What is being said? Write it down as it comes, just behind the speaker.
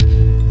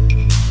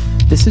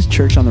This is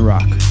Church on the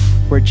Rock,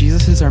 where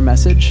Jesus is our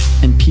message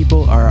and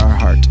people are our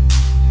heart.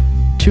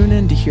 Tune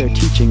in to hear a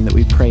teaching that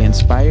we pray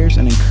inspires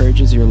and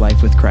encourages your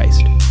life with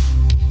Christ.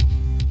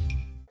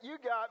 You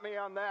got me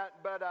on that,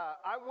 but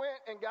I went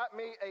and got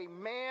me a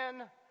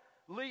man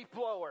leaf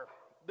blower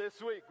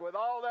this week with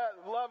all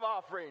that love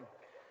offering.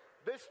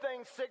 This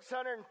thing's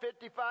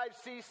 655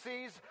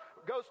 cc's,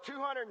 goes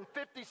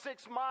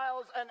 256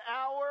 miles an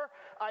hour.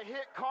 I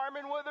hit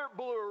Carmen with her,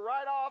 blew her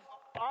right off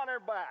on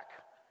her back.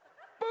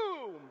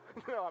 Boom!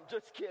 No, I'm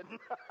just kidding.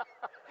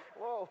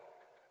 Whoa.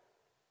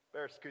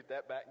 Better scoot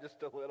that back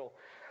just a little.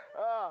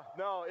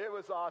 No, it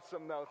was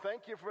awesome, though.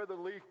 Thank you for the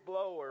leaf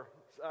blower.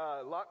 It's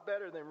a lot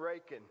better than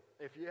raking.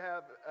 If you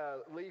have a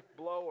leaf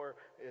blower,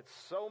 it's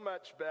so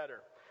much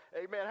better.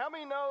 Amen. How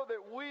many know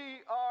that we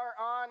are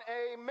on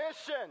a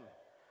mission?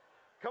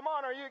 Come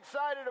on, are you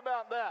excited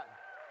about that?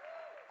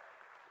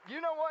 You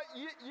know what?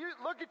 You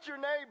look at your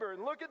neighbor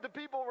and look at the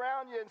people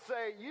around you and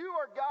say, you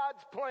are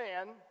God's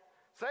plan.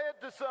 Say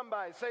it to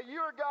somebody. Say,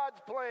 you are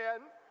God's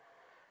plan,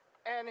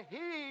 and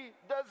He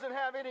doesn't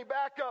have any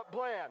backup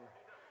plan.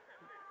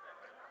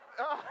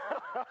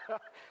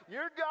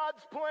 You're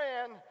God's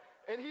plan,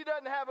 and He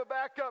doesn't have a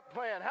backup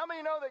plan. How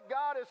many know that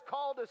God has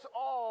called us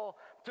all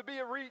to be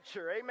a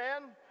reacher?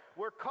 Amen?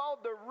 We're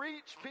called to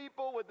reach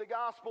people with the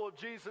gospel of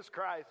Jesus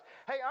Christ.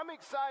 Hey, I'm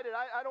excited.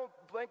 I don't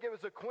think it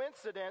was a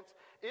coincidence.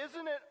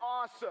 Isn't it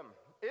awesome?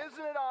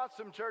 Isn't it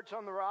awesome, Church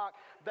on the Rock,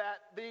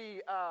 that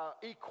the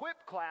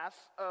Equip class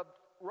of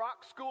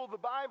Rock School of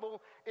the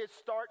Bible is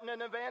starting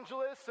an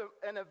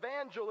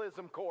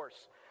evangelism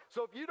course.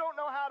 So if you don't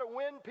know how to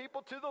win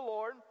people to the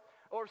Lord,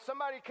 or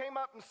somebody came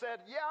up and said,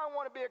 yeah, I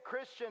want to be a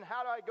Christian,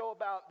 how do I go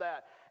about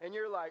that? And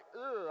you're like,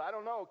 I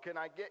don't know, can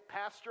I get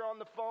pastor on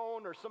the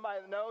phone or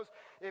somebody that knows?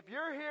 If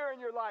you're here and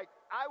you're like,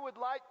 I would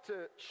like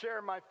to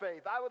share my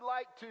faith, I would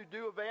like to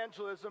do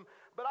evangelism,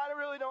 but I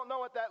really don't know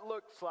what that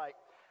looks like.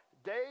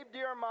 Dave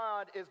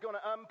Diarmond is going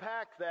to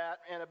unpack that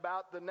in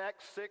about the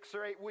next 6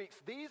 or 8 weeks.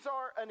 These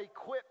are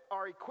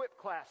our equip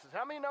classes.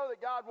 How many know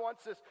that God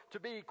wants us to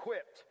be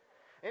equipped?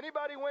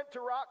 Anybody went to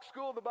Rock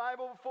School of the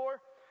Bible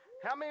before?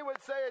 How many would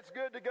say it's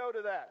good to go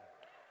to that?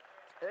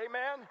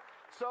 Amen.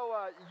 So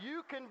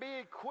you can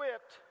be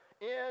equipped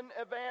in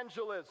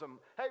evangelism.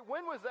 Hey,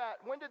 when was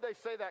that? When did they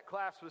say that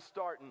class was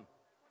starting?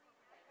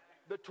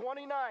 The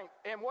 29th.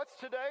 And what's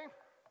today?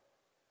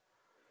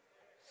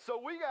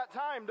 So we got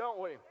time, don't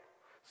we?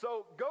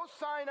 So go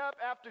sign up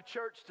after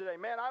church today.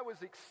 Man, I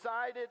was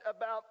excited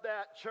about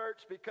that, church,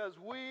 because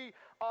we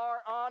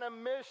are on a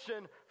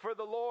mission for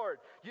the Lord.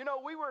 You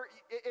know,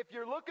 if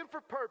you're looking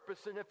for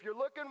purpose and if you're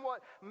looking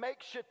what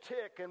makes you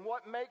tick and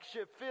what makes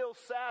you feel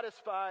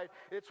satisfied,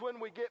 it's when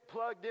we get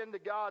plugged into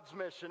God's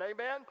mission.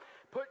 Amen?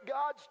 Put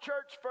God's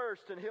church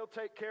first and He'll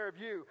take care of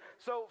you.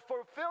 So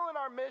fulfilling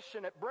our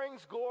mission, it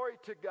brings glory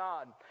to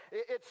God.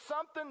 It's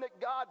something that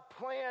God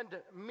planned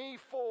me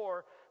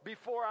for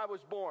before I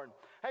was born.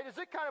 Hey, does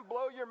it kind of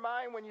blow your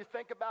mind when you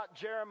think about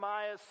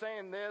Jeremiah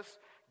saying this?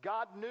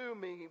 God knew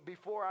me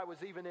before I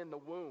was even in the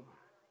womb.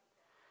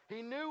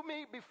 He knew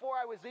me before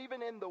I was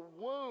even in the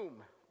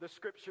womb, the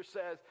scripture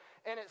says.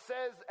 And it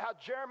says how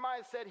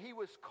Jeremiah said he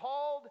was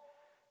called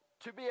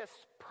to be a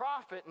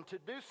prophet and to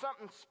do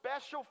something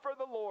special for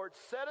the Lord,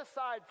 set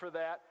aside for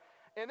that.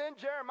 And then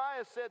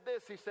Jeremiah said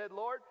this, he said,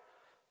 Lord,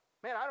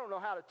 man, I don't know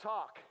how to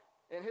talk.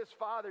 And his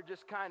father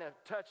just kind of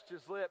touched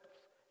his lips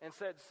and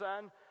said,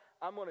 son,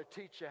 I'm going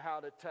to teach you how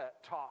to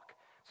talk.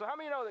 So how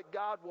many know that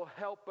God will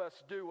help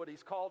us do what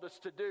He's called us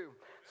to do?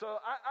 So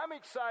I'm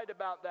excited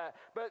about that.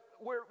 But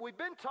we've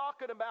been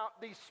talking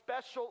about these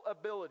special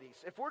abilities.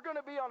 If we're going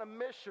to be on a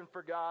mission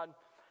for God,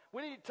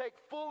 we need to take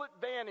full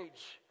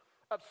advantage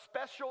of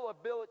special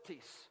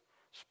abilities,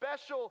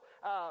 special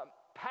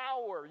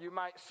power, you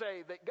might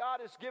say, that God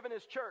has given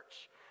His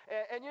church.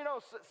 And you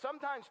know,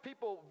 sometimes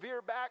people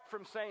veer back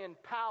from saying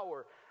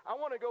power. I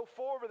want to go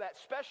forward with that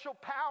special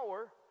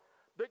power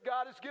that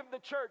God has given the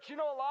church. You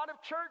know, a lot of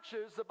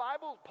churches,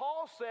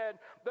 Paul said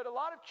that a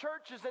lot of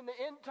churches in the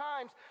end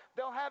times,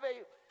 they'll have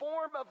a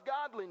form of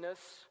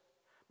godliness,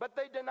 but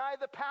they deny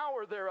the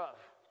power thereof.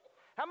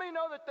 How many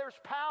know that there's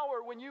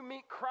power when you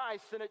meet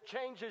Christ and it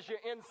changes you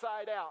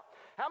inside out?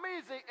 How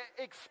many has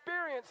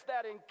experienced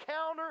that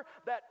encounter,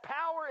 that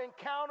power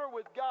encounter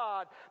with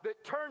God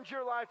that turns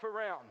your life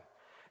around?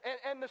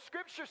 And the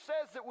scripture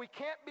says that we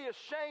can't be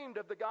ashamed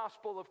of the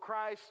gospel of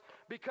Christ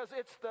because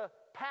it's the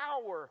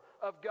power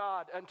of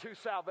God unto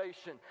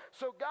salvation.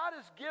 So God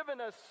has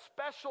given us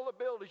special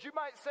abilities. You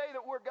might say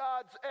that we're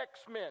God's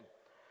X-Men,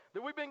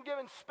 that we've been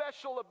given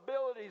special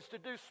abilities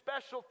to do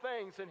special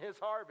things in His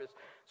harvest.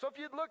 So if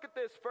you'd look at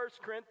this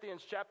 1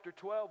 Corinthians chapter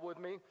 12 with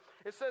me,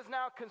 it says,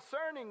 now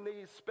concerning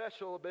these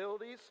special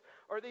abilities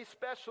or these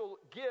special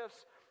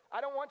gifts, I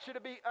don't want you to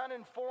be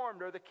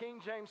uninformed, or the King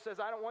James says,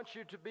 I don't want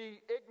you to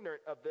be ignorant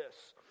of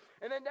this.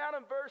 And then down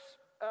in verse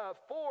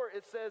 4,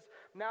 it says,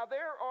 now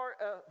there are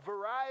a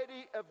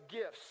variety of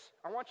gifts.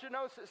 I want you to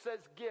notice it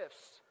says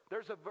gifts.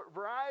 There's a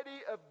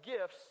variety of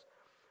gifts,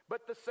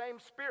 but the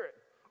same Spirit.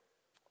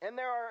 And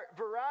there are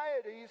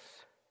varieties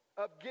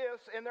of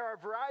gifts, and there are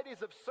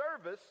varieties of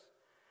service,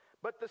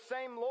 but the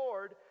same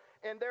Lord,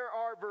 and there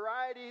are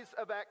varieties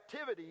of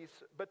activities,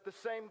 but the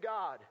same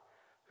God,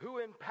 who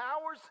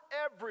empowers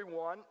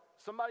everyone,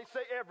 somebody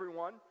say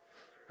everyone,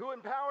 who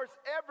empowers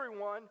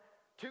everyone,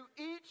 to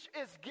each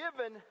is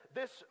given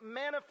this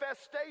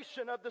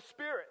manifestation of the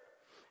Spirit.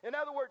 In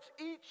other words,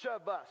 each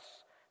of us.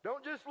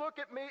 Don't just look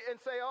at me and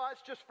say, oh,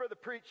 that's just for the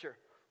preacher.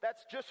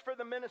 That's just for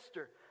the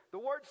minister. The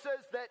word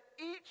says that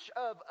each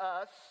of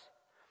us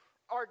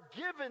are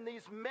given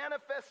these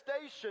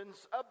manifestations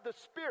of the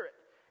Spirit.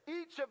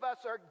 Each of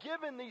us are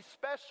given these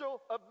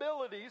special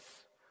abilities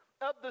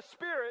of the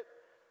Spirit.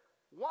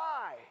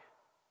 Why?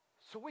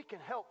 So we can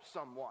help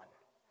someone.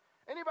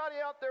 Anybody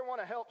out there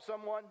want to help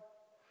someone?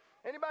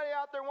 Anybody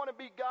out there want to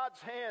be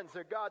God's hands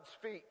or God's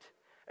feet?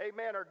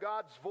 Amen, or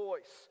God's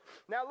voice.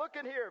 Now look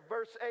in here,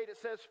 verse 8, it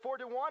says, for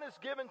to one is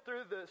given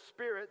through the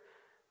Spirit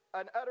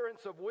an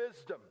utterance of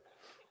wisdom,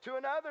 to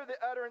another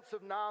the utterance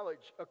of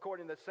knowledge,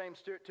 according to the same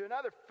Spirit, to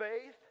another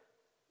faith,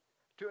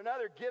 to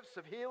another gifts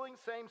of healing,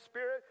 same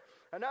Spirit,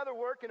 another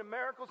working of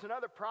miracles,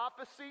 another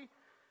prophecy,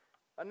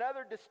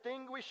 another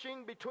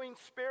distinguishing between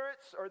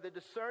spirits, or the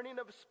discerning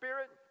of a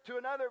spirit, to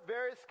another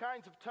various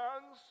kinds of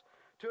tongues,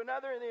 to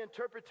another the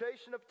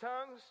interpretation of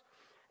tongues.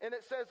 And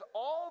it says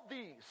all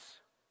these,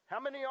 how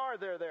many are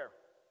there?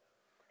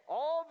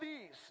 All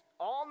these,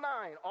 all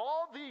 9,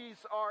 all these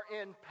are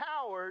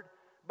empowered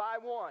by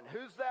one.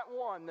 Who's that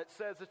one that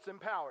says it's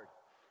empowered?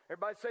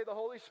 Everybody say the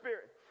Holy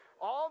Spirit.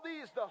 All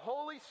these, the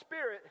Holy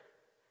Spirit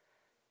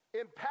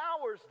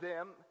empowers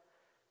them,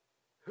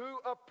 who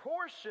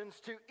apportions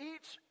to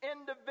each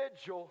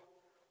individual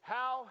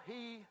how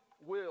he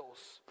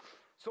wills.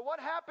 So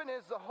what happened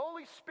is the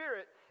Holy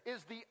Spirit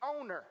is the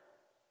owner.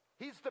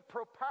 He's the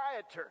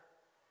proprietor.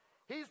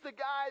 He's the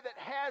guy that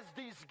has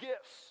these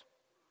gifts.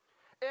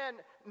 And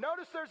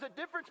notice there's a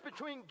difference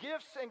between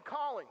gifts and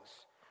callings.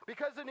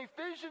 Because in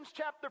Ephesians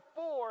chapter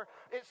 4,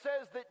 it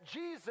says that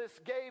Jesus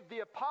gave the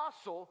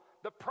apostle,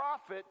 the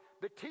prophet,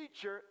 the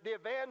teacher, the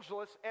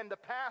evangelist, and the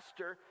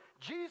pastor.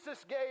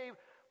 Jesus gave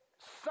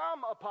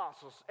some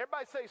apostles.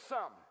 Everybody say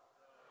some.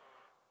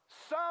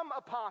 Some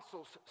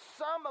apostles,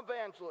 some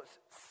evangelists,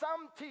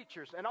 some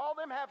teachers, and all of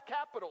them have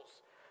capitals.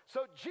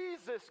 So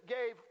Jesus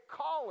gave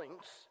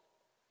callings,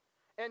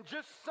 and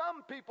just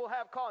some people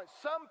have callings.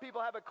 Some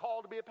people have a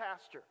call to be a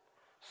pastor.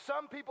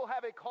 Some people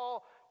have a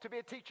call to be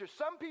a teacher.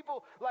 Some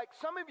people, like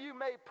some of you,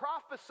 may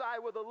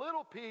prophesy with a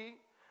little p,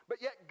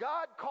 but yet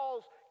God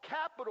calls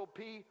capital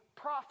P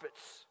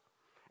prophets.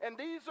 And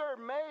these are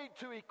made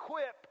to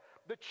equip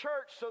the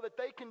church so that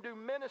they can do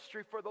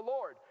ministry for the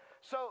Lord.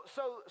 So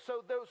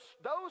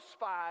those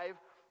 5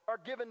 are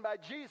given by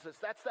Jesus.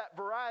 That's that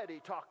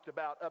variety talked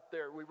about up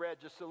there. We read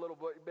just a little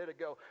bit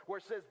ago, where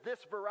it says this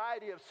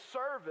variety of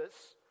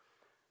service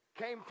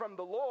came from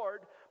the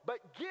Lord, but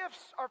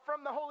gifts are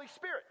from the Holy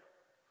Spirit.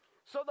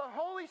 So the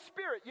Holy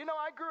Spirit, you know,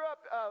 I grew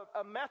up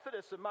a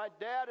Methodist, and my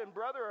dad and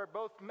brother are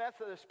both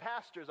Methodist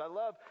pastors. I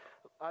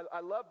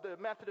love the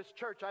Methodist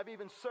church. I've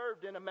even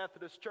served in a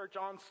Methodist church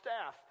on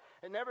staff.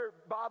 It never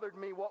bothered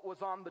me what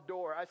was on the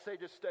door. I say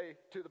just stay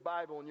to the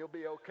Bible and you'll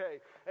be okay.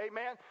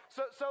 Amen.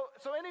 So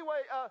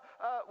anyway,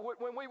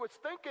 when we was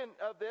thinking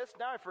of this,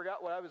 now I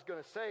forgot what I was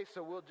going to say,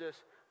 so we'll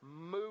just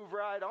move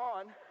right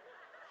on.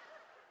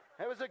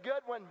 It was a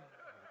good one.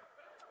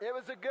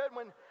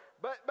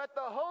 But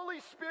the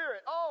Holy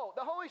Spirit,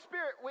 the Holy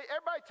Spirit,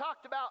 everybody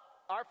talked about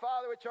our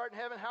Father which art in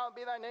heaven, hallowed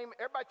be thy name.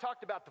 Everybody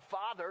talked about the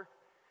Father.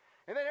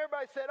 And then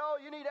everybody said,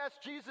 you need to ask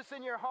Jesus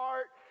in your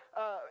heart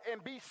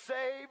and be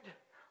saved.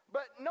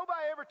 But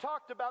nobody ever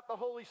talked about the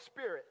Holy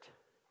Spirit.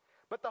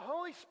 But the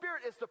Holy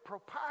Spirit is the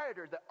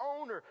proprietor, the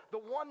owner, the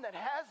one that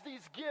has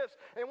these gifts.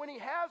 And when he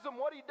has them,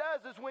 what he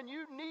does is when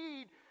you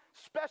need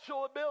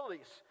special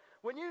abilities,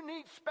 when you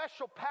need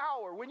special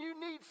power, when you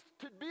need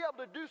to be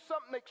able to do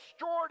something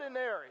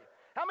extraordinary.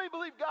 How many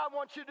believe God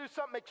wants you to do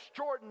something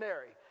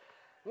extraordinary?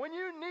 When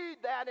you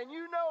need that and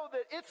you know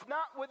that it's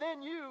not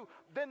within you,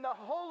 then the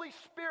Holy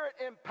Spirit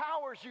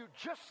empowers you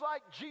just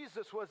like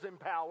Jesus was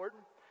empowered.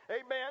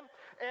 Amen.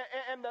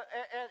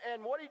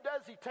 And what he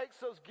does, he takes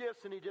those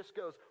gifts and he just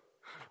goes,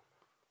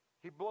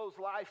 he blows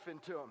life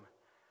into them.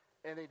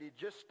 And then he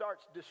just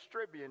starts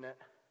distributing it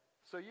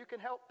so you can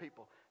help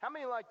people. How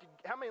many like to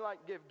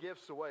give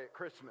gifts away at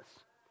Christmas?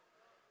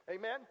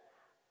 Amen.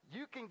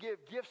 You can give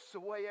gifts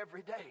away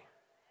every day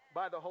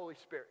by the Holy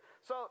Spirit.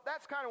 So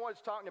that's kind of what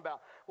it's talking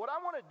about. What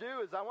I want to do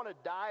is I want to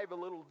dive a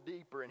little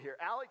deeper in here.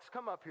 Alex,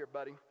 come up here,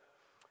 buddy.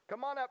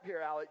 Come on up here,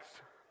 Alex.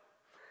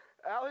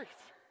 Alex,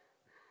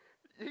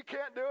 you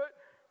can't do it?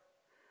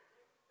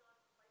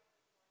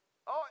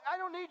 Oh, I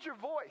don't need your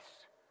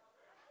voice.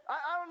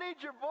 I don't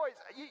need your voice.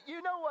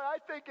 You know what I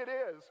think it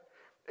is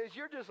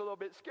you're just a little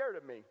bit scared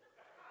of me.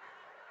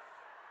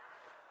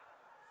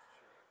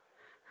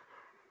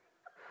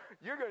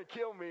 You're going to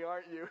kill me,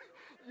 aren't you?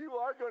 You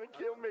are going to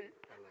kill me.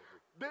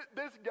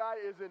 This guy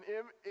is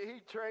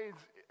he trains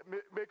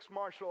mixed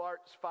martial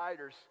arts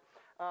fighters.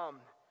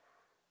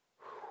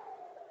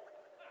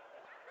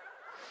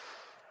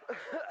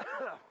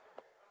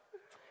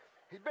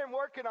 He's been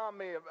working on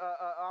me,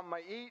 on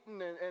my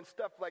eating and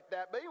stuff like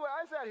that. But anyway,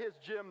 I was at his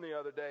gym the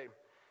other day.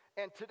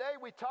 And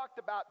today we talked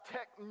about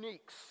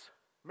techniques.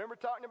 Remember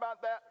talking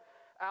about that,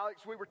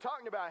 Alex? We were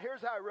talking about,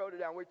 here's how I wrote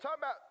it down. We were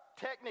talking about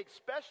techniques,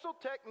 special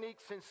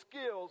techniques and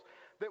skills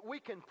that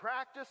we can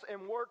practice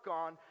and work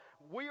on.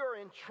 We are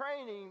in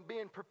training,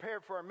 being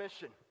prepared for our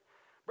mission.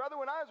 Brother,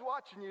 when I was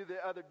watching you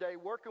the other day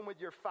working with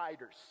your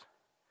fighters,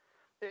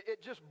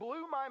 it just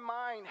blew my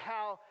mind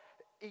how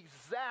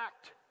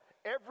exact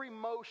every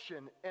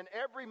motion and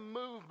every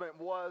movement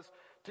was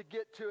to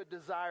get to a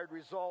desired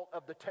result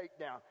of the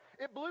takedown.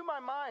 It blew my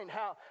mind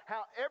how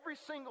every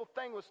single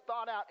thing was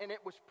thought out and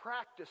it was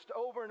practiced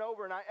over and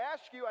over. And I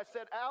asked you, I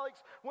said, Alex,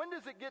 when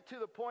does it get to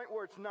the point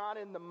where it's not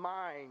in the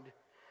mind,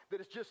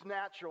 that it's just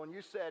natural? And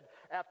you said,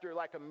 after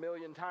like 1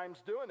 million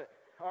times doing it,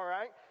 all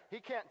right? He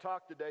can't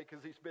talk today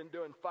because he's been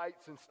doing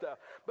fights and stuff.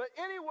 But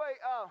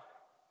anyway,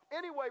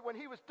 when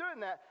he was doing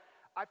that,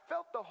 I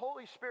felt the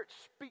Holy Spirit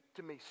speak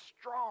to me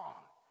strong.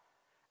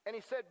 And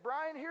he said,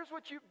 Brian, here's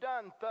what you've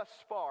done thus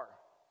far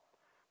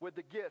with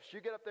the gifts. You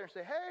get up there and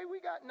say, hey,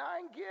 we got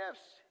 9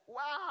 gifts.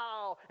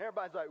 Wow.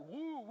 Everybody's like,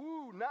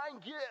 woo, 9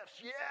 gifts.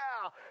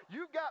 Yeah.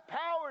 You've got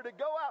power to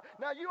go out.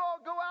 Now you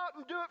all go out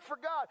and do it for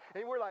God.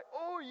 And we're like,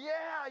 oh,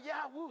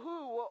 yeah,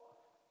 woohoo. Well,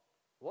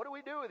 what do we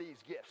do with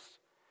these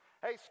gifts?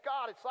 Hey,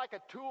 Scott, it's like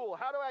a tool.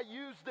 How do I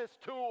use this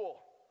tool?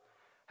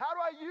 How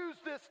do I use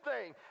this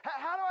thing?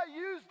 How do I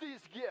use these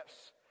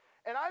gifts?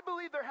 And I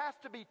believe there has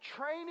to be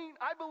training.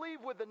 I believe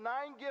with the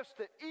 9 gifts,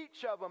 that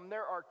each of them,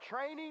 there are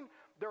training,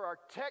 there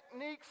are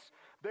techniques,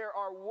 there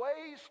are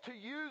ways to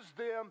use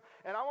them.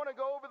 And I want to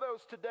go over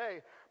those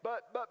today.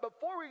 But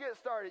before we get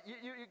started,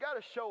 you got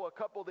to show a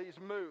couple of these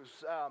moves.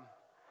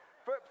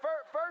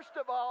 First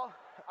of all,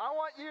 I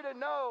want you to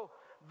know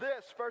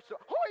this. First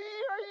of all,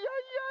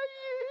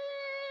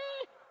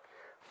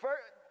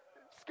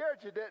 scared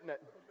you, didn't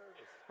it?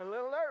 A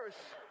little nervous.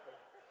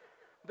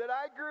 That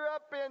I grew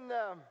up in...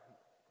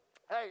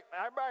 Hey,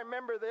 everybody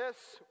remember this?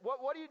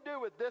 What do you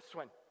do with this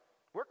one?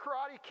 We're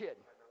Karate Kid.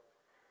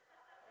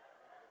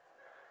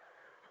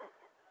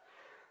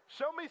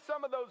 Show me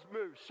some of those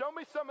moves. Show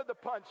me some of the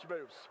punch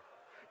moves.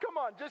 Come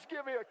on, just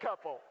give me a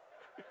couple.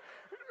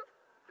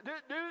 Do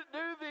the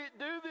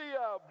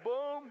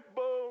boom,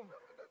 boom.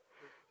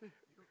 You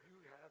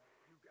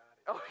got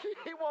it. Oh,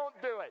 he won't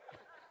do it.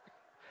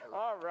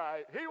 All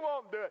right, he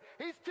won't do it.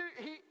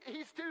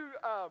 He's too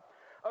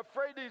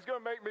afraid he's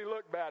going to make me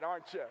look bad,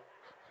 aren't you?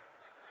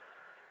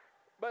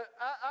 But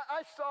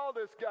I saw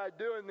this guy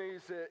doing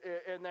these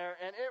in there,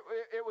 and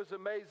it was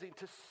amazing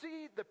to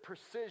see the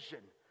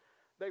precision.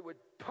 They would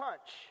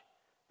punch,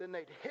 then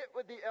they'd hit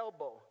with the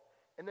elbow,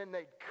 and then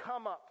they'd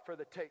come up for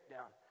the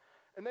takedown.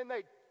 And then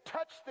they'd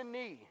touch the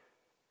knee,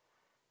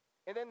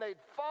 and then they'd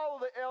follow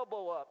the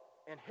elbow up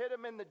and hit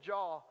him in the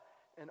jaw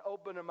and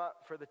open him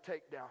up for the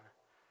takedown.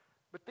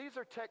 But these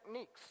are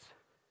techniques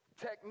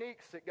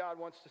that God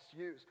wants us to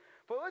use.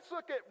 But let's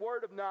look at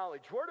word of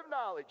knowledge. Word of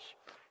knowledge.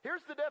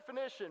 Here's the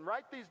definition.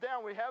 Write these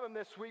down. We have them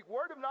this week.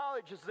 Word of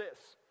knowledge is this: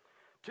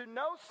 to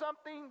know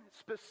something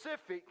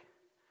specific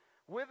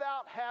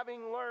without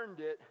having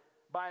learned it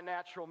by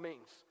natural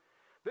means.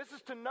 This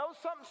is to know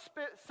something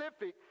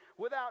specific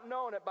without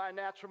knowing it by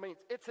natural means.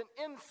 It's an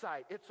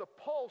insight. It's a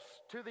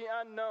pulse to the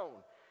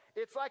unknown.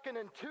 It's like an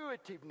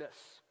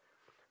intuitiveness.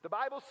 The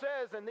Bible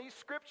says, and these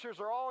scriptures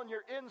are all in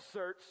your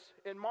inserts,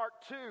 in Mark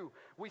 2,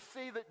 we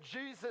see that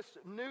Jesus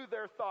knew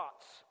their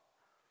thoughts.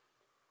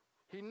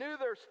 He knew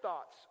their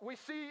thoughts. We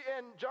see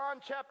in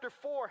John chapter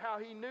 4 how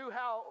he knew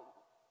how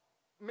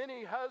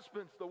many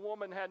husbands the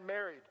woman had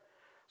married.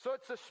 So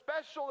it's a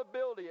special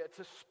ability. It's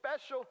a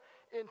special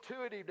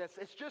intuitiveness.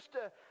 It's just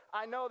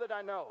I know that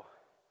I know.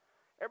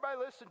 Everybody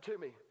listen to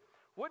me.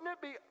 Wouldn't it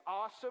be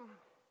awesome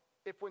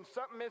if when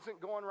something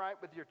isn't going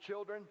right with your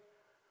children,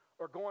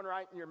 or going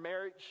right in your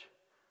marriage,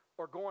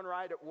 or going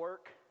right at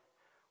work,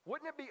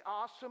 wouldn't it be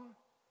awesome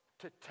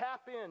to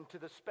tap into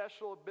the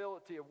special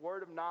ability of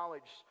word of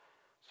knowledge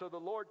so the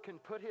Lord can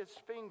put his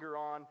finger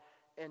on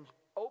and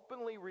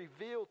openly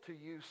reveal to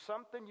you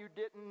something you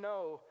didn't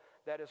know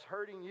that is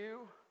hurting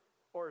you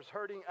or is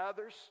hurting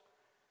others?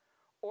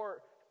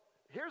 Or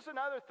here's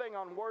another thing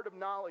on word of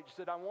knowledge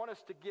that I want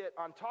us to get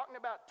on talking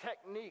about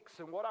techniques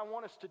and what I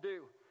want us to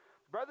do.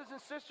 Brothers and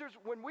sisters,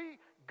 when we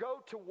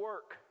go to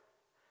work,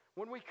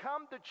 when we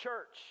come to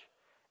church,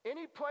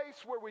 any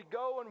place where we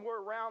go and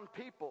we're around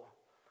people,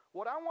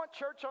 what I want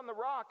Church on the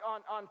Rock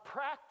on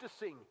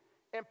practicing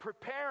and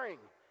preparing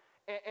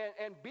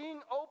and being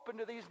open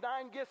to these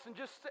 9 gifts, and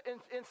just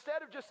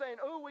instead of just saying,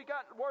 oh, we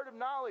got word of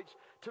knowledge,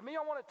 to me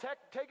I want to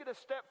take it a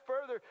step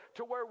further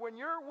to where when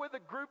you're with a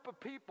group of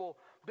people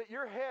that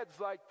your head's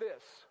like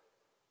this.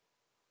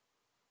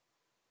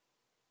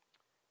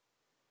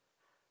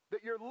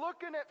 That you're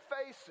looking at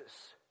faces,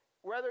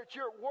 whether it's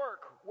your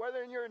work,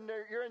 whether you're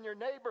in your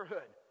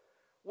neighborhood,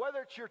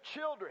 whether it's your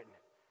children.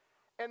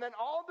 And then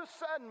all of a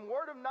sudden,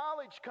 word of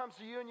knowledge comes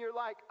to you and you're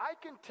like, I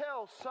can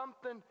tell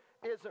something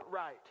isn't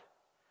right.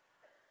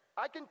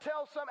 I can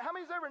tell how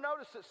many's ever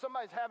noticed that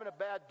somebody's having a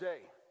bad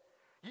day?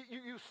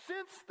 You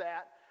sense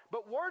that,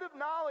 But word of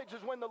knowledge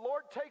is when the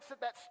Lord takes it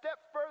that step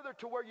further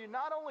to where you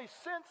not only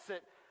sense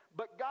it,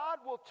 but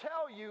God will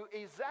tell you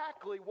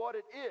exactly what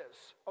it is,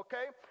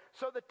 okay?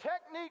 So the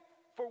technique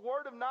for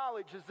word of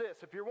knowledge is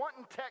this. If you're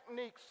wanting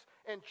techniques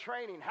and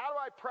training, how do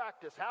I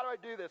practice? How do I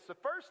do this? The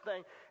first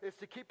thing is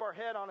to keep our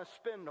head on a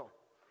spindle,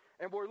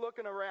 and we're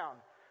looking around.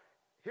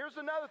 Here's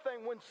another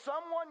thing. When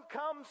someone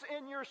comes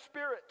in your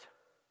spirit,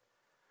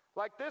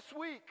 like this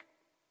week,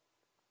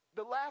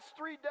 the last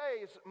 3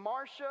 days,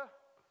 Marcia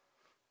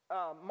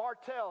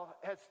Martell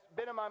has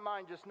been in my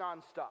mind just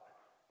nonstop.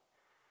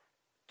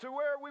 To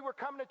where we were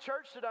coming to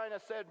church today, and I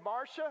said,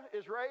 Marcia,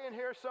 is Ray in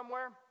here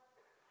somewhere?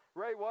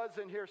 Ray was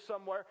in here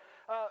somewhere.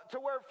 To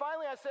where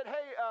finally I said,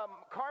 hey,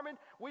 Carmen,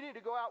 we need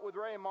to go out with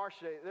Ray and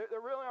Marcia today.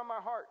 They're really on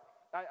my heart.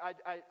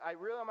 I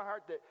really on my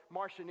heart that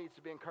Marcia needs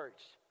to be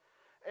encouraged.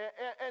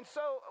 And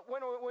so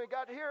when we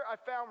got here, I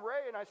found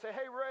Ray, and I said,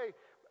 hey, Ray,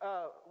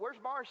 where's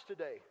Marcia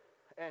today?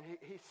 And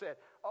he said,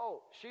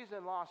 oh, she's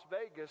in Las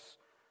Vegas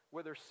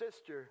with her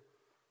sister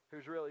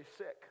who's really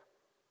sick.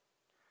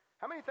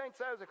 How many think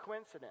that was a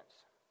coincidence?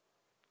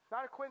 It's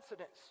not a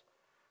coincidence.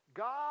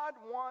 God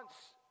wants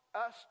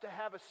us to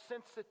have a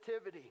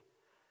sensitivity.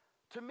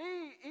 To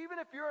me, even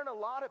if you're in a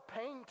lot of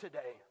pain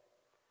today,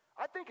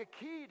 I think a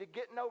key to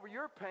getting over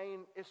your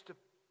pain is to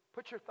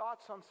put your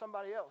thoughts on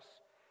somebody else.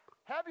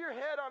 Have your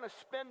head on a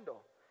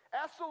spindle.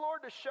 Ask the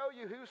Lord to show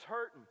you who's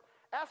hurting.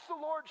 Ask the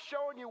Lord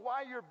showing you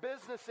why your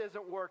business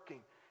isn't working.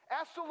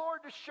 Ask the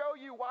Lord to show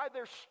you why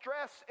there's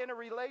stress in a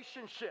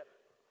relationship.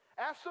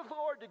 Ask the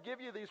Lord to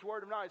give you these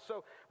word of knowledge.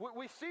 So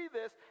we see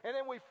this, and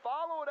then we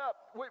follow it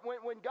up.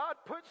 When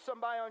God puts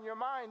somebody on your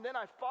mind, then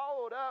I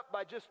follow it up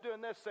by just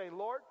doing this, saying,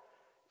 Lord,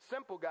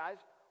 simple guys,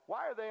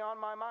 why are they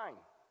on my mind?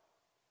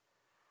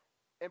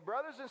 And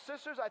brothers and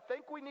sisters, I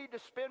think we need to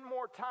spend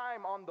more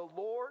time on the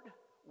Lord.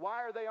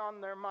 Why are they on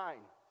their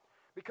mind?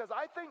 Because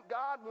I think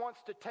God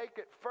wants to take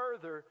it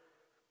further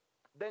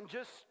than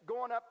just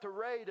going up to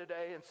Ray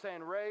today and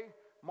saying, Ray,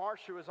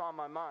 Marcia was on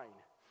my mind.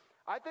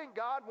 I think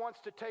God wants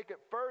to take it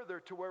further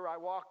to where I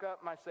walk up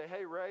and I say,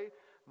 hey, Ray,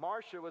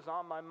 Marcia was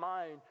on my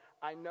mind.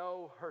 I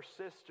know her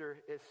sister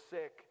is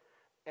sick,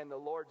 and the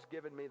Lord's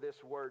given me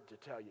this word to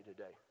tell you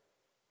today.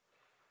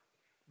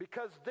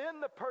 Because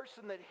then the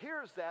person that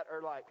hears that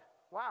are like,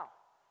 wow,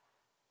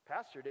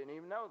 Pastor didn't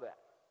even know that.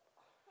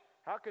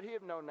 How could he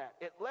have known that?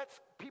 It lets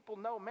people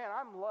know, man,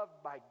 I'm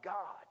loved by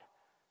God.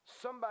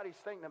 Somebody's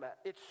thinking about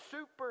it. It's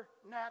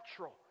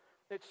supernatural.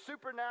 It's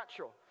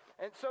supernatural.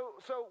 And so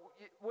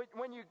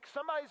when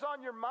somebody's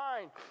on your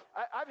mind,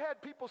 I've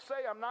had people say,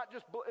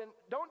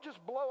 don't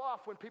just blow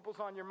off when people's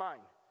on your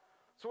mind.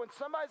 So when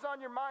somebody's on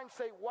your mind,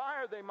 say, why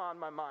are they on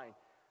my mind?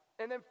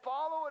 And then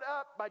follow it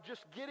up by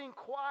just getting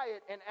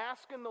quiet and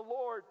asking the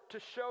Lord to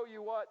show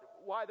you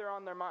why they're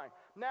on their mind.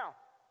 Now,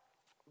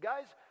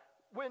 guys,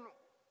 when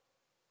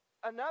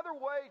another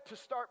way to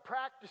start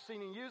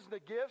practicing and using the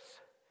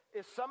gifts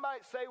is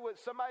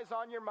somebody's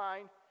on your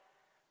mind,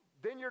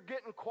 then you're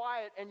getting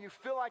quiet and you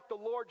feel like the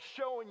Lord's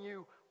showing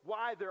you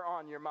why they're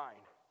on your mind.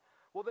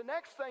 Well, the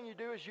next thing you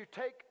do is you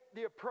take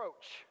the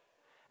approach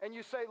and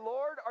you say,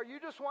 Lord, are you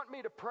just wanting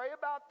me to pray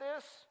about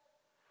this,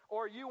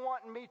 or are you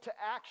wanting me to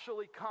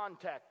actually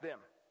contact them?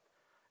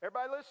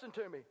 Everybody listen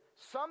to me.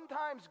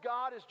 Sometimes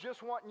God is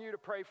just wanting you to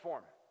pray for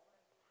him.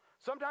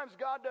 Sometimes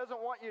God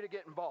doesn't want you to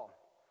get involved.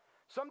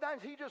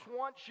 Sometimes he just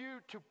wants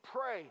you to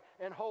pray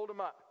and hold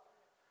them up.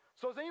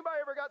 So has anybody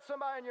ever got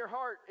somebody in your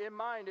heart, in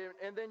mind,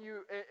 and then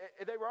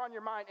they were on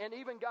your mind, and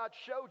even God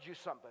showed you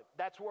something?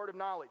 That's word of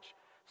knowledge.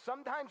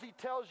 Sometimes he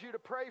tells you to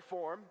pray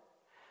for them,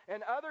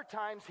 and other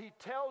times he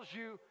tells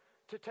you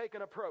to take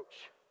an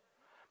approach.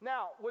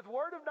 Now, with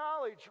word of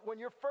knowledge, when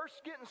you're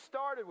first getting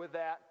started with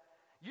that,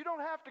 you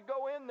don't have to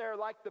go in there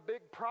like the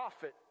big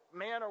prophet,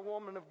 man or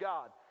woman of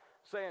God,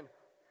 saying,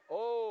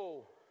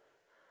 oh,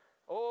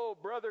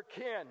 Brother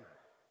Ken,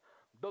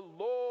 the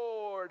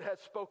Lord has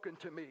spoken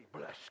to me.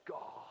 Bless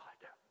God.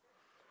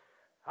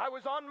 I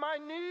was on my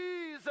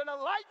knees and a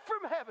light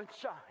from heaven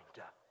shined.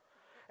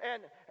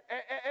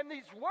 And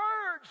these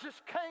words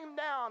just came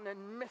down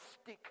in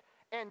mystic,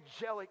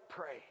 angelic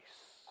praise.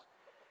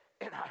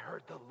 And I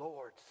heard the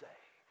Lord say.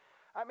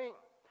 I mean,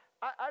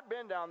 I've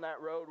been down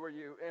that road where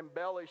you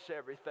embellish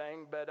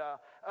everything, but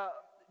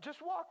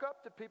just walk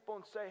up to people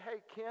and say,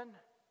 hey, Ken,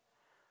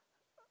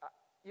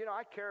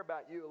 I care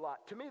about you a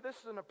lot. To me, this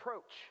is an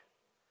approach.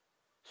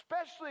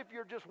 Especially if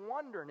you're just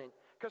wondering it.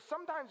 Because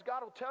sometimes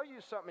God will tell you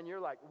something and you're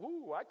like,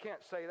 woo, I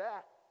can't say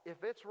that.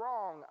 If it's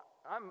wrong,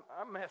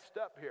 I'm messed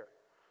up here.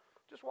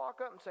 Just walk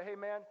up and say, hey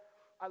man,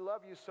 I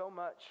love you so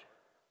much.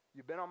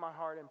 You've been on my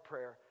heart in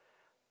prayer.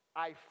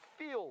 I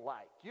feel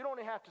like, you don't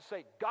even have to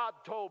say, God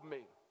told me.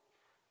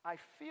 I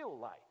feel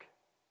like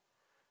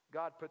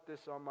God put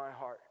this on my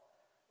heart.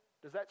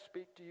 Does that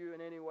speak to you in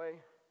any way?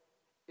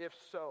 If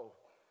so,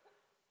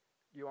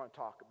 you want to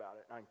talk about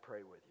it and I can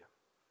pray with you.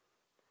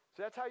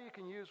 So that's how you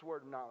can use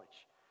word of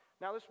knowledge.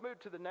 Now let's move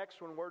to the next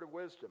one, word of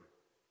wisdom.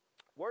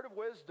 Word of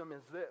wisdom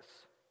is this.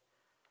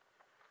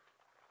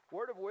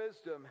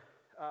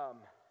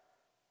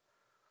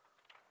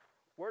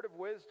 Word of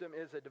wisdom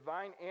is a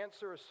divine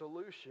answer or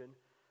solution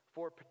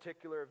for a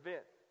particular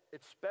event.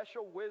 It's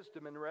special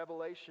wisdom and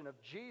revelation of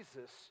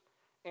Jesus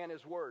and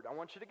His Word. I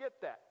want you to get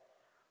that.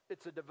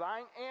 It's a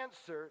divine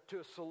answer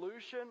to a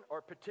solution or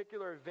a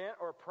particular event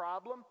or a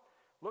problem.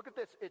 Look at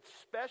this. It's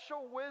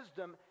special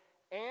wisdom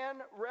and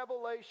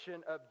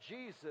revelation of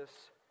Jesus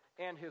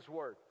and His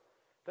Word.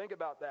 Think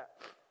about that.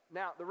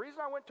 Now, the reason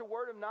I went to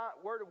word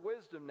of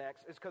wisdom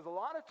next is because a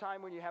lot of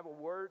time when you have a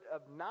word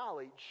of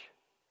knowledge,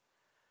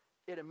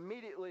 it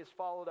immediately is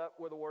followed up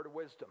with a word of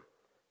wisdom,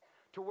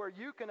 to where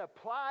you can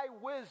apply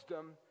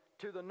wisdom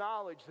to the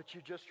knowledge that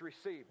you just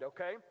received,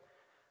 okay?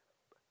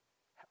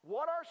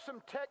 What are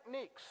some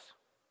techniques?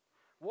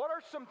 What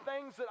are some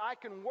things that I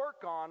can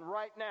work on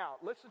right now?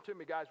 Listen to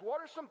me, guys.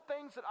 What are some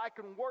things that I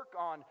can work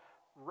on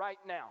right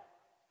now?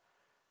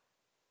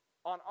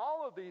 On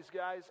all of these,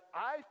 guys,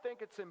 I think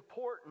it's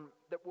important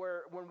that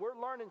when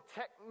we're learning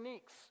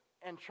techniques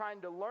and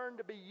trying to learn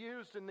to be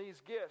used in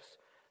these gifts,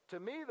 to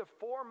me, the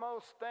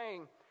foremost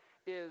thing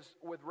is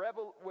with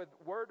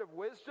word of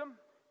wisdom,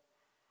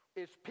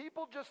 is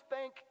people just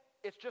think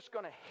it's just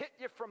going to hit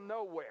you from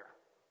nowhere.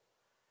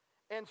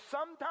 And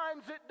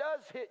sometimes it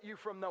does hit you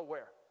from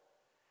nowhere.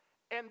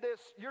 And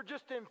you're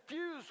just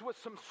infused with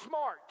some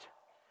smart.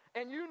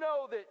 And you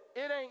know that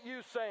it ain't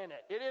you saying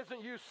it. It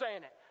isn't you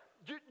saying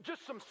it.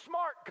 Just some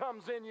smart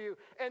comes in you,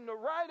 and the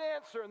right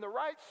answer and the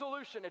right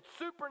solution, it's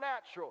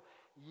supernatural.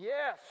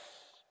 Yes,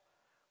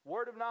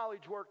 word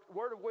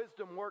of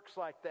wisdom works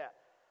like that.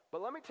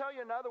 But let me tell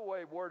you another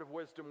way word of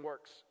wisdom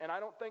works, and I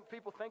don't think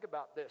people think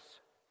about this.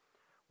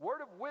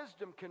 Word of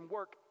wisdom can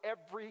work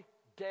every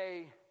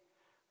day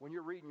when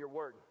you're reading your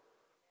word.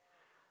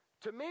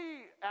 To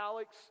me,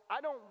 Alex, I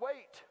don't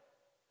wait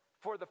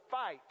for the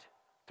fight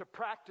to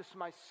practice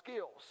my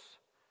skills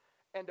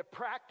and to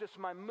practice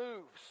my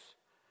moves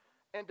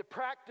and to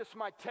practice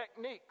my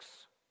techniques.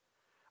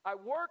 I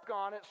work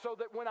on it so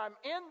that when I'm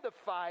in the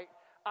fight,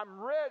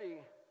 I'm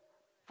ready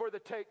for the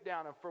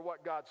takedown and for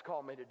what God's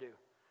called me to do.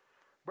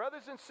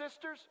 Brothers and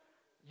sisters,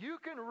 you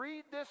can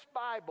read this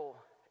Bible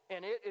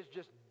and it is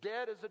just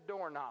dead as a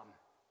doorknob.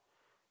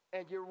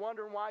 And you're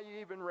wondering why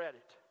you even read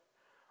it.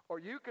 Or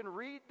you can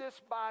read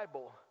this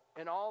Bible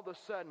and all of a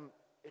sudden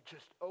it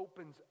just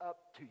opens up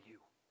to you.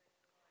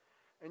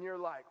 And you're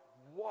like,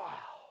 wow,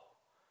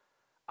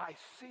 I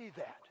see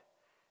that.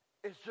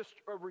 It's just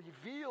a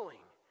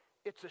revealing.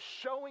 It's a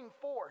showing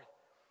forth.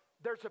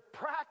 There's a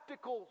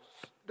practical,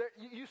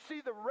 you see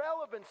the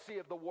relevancy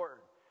of the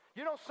Word.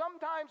 You know,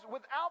 sometimes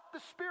without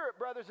the Spirit,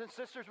 brothers and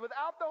sisters,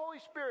 without the Holy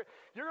Spirit,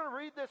 you're going to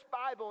read this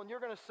Bible and you're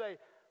going to say,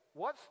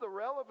 what's the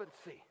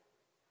relevancy?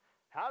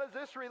 How does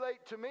this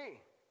relate to me?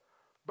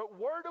 But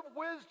word of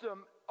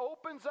wisdom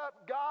opens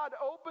up, God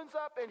opens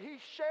up and He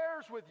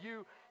shares with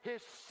you His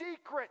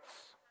secrets.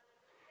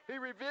 He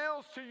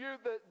reveals to you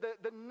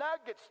the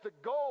nuggets, the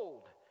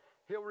gold.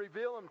 He'll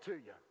reveal them to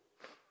you.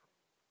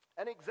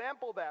 An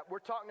example of that, we're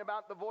talking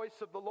about the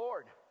voice of the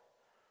Lord.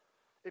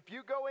 If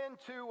you go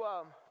into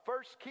 1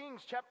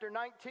 Kings chapter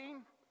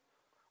 19,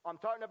 I'm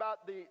talking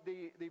about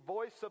the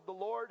voice of the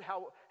Lord,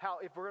 how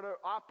if we're going to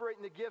operate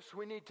in the gifts,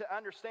 we need to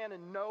understand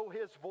and know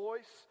His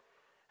voice.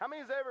 How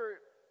many has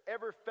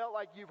ever felt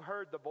like you've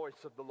heard the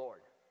voice of the Lord?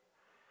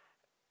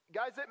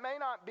 Guys, it may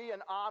not be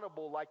an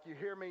audible like you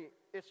hear me.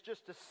 It's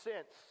just a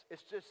sense.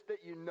 It's just that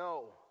you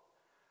know.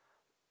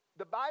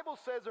 The Bible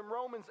says in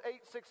Romans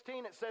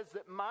 8:16, it says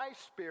that my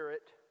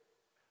spirit,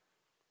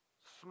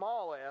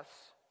 small s,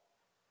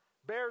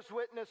 bears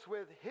witness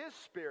with His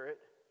Spirit,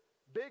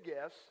 big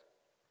S,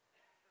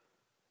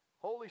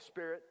 Holy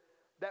Spirit,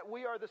 that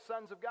we are the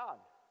sons of God.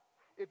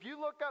 If you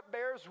look up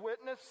bears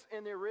witness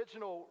in the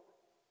original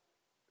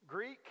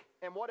Greek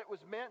and what it was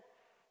meant,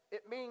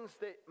 it means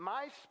that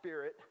my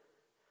spirit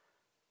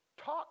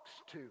talks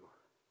to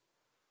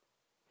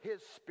His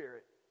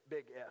Spirit,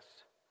 big S.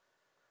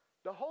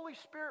 The Holy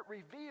Spirit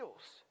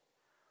reveals.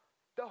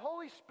 The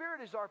Holy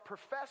Spirit is our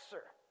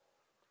professor.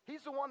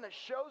 He's the one that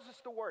shows us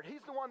the Word.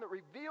 He's the one that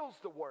reveals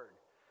the Word.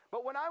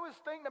 But when I was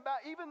thinking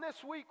about, even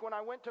this week when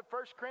I went to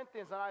 1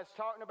 Corinthians and I was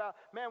talking about,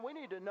 man, we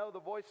need to know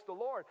the voice of the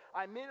Lord,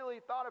 I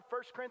immediately thought of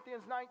 1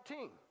 Corinthians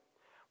 19,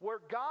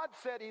 where God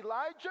said,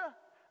 Elijah,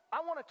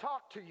 I want to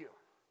talk to you.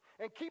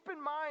 And keep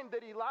in mind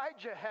that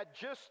Elijah had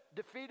just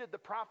defeated the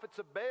prophets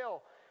of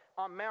Baal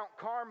on Mount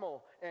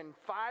Carmel, and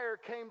fire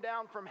came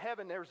down from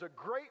heaven. There was a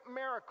great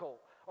miracle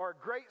or a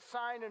great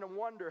sign and a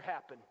wonder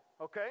happened,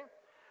 okay?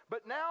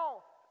 But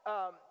now,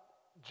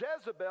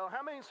 Jezebel,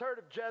 how many's heard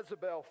of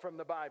Jezebel from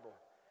the Bible?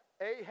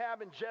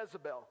 Ahab and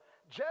Jezebel.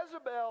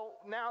 Jezebel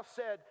now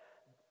said,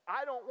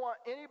 I don't want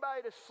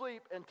anybody to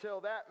sleep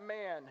until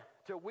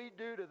we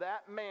do to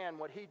that man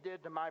what he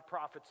did to my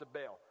prophets of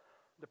Baal.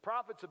 The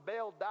prophets of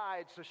Baal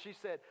died, so she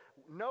said,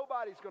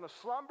 nobody's going to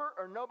slumber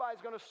or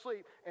nobody's going to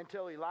sleep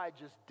until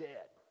Elijah's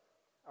dead.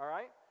 All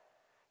right?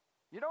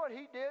 You know what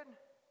he did?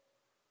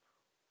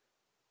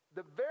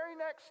 The very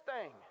next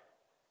thing,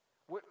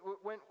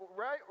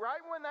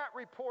 right when that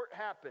report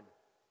happened,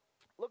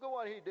 look at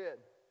what he did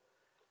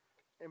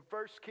in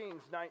 1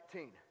 Kings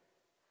 19.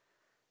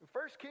 In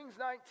 1 Kings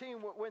 19,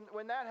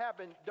 when that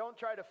happened, don't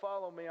try to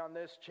follow me on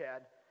this,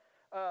 Chad.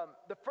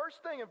 The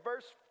first thing in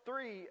verse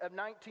 3 of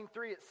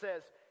 19:3, it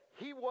says,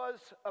 he was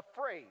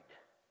afraid.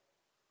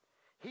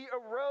 He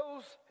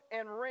arose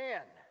and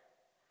ran.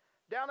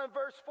 Down in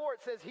verse 4,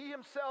 it says he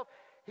himself,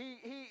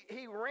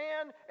 he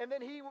ran, and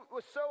then he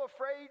was so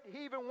afraid,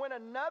 he even went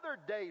another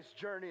day's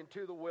journey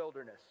into the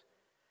wilderness.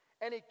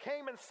 And he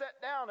came and sat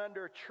down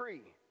under a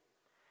tree.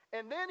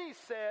 And then he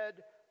said,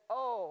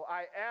 oh,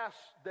 I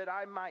asked that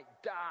I might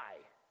die.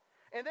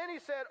 And then he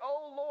said,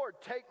 oh, Lord,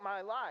 take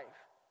my life.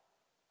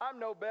 I'm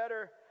no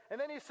better.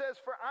 And then he says,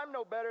 for I'm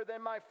no better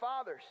than my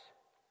fathers.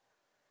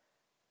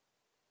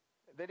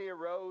 Then he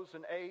arose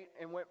and ate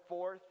and went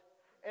forth.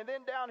 And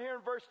then down here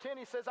in verse 10,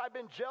 he says, I've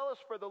been jealous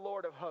for the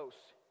Lord of hosts.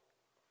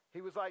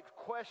 He was like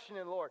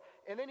questioning the Lord.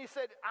 And then he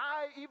said,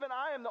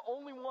 I am the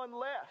only one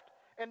left,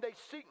 and they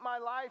seek my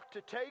life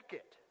to take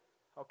it.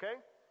 Okay?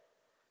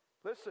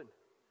 Listen,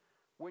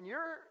 when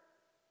you're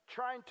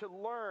trying to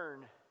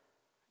learn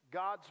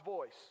God's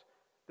voice,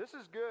 this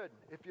is good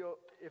if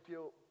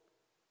you'll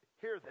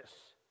hear this.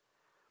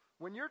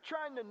 When you're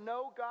trying to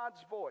know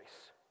God's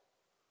voice,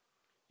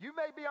 you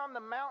may be on the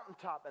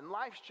mountaintop and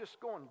life's just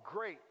going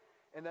great,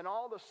 and then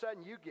all of a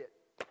sudden you get,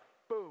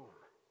 boom,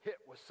 hit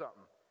with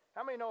something.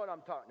 How many know what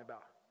I'm talking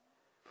about?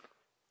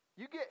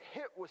 You get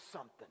hit with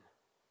something.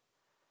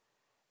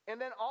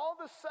 And then all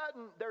of a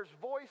sudden there's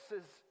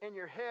voices in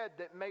your head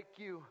that make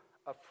you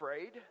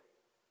afraid.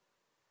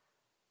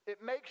 It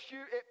makes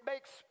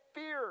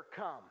fear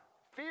come.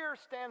 Fear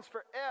stands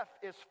for F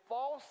is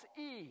false,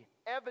 E,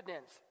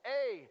 evidence,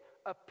 A,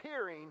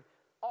 appearing,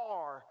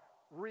 R,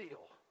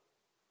 real.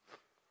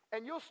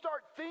 And you'll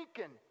start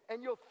thinking,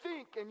 and you'll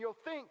think, and you'll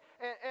think,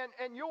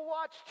 and you'll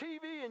watch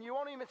TV, and you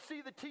won't even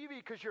see the TV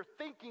because you're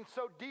thinking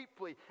so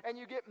deeply, and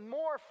you get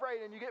more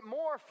afraid, and you get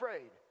more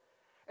afraid.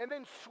 And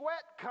then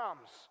sweat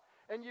comes,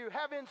 and you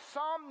have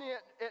insomnia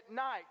at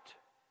night.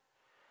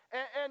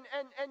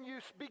 And you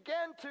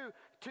begin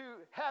to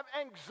have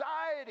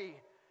anxiety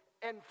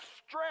and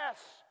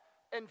stress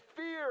and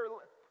fear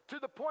to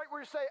the point where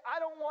you say, I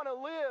don't want to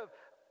live,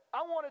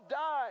 I want to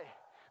die.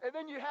 And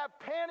then you have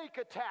panic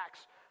attacks.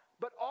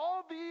 But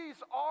all these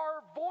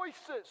are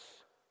voices.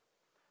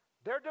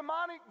 They're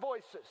demonic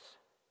voices.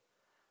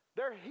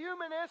 They're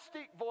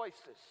humanistic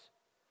voices.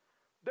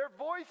 They're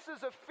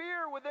voices of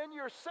fear within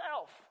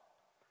yourself.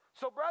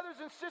 So brothers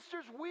and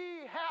sisters,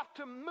 we have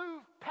to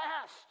move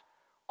past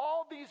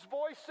all these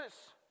voices.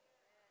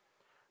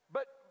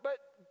 But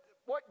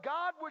what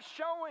God was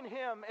showing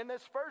him in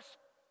this 1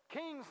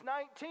 Kings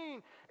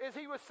 19 is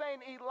he was saying,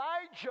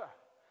 Elijah,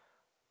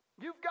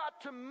 you've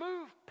got to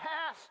move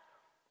past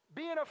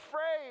being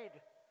afraid,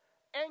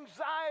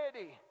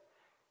 anxiety.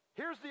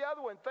 Here's the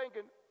other one,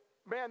 thinking,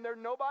 man, there's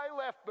nobody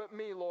left but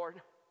me,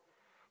 Lord.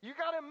 You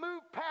got to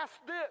move past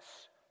this.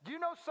 Do you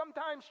know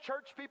sometimes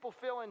church people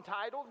feel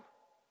entitled?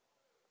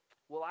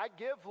 Well, I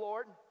give,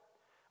 Lord.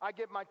 I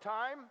give my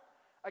time.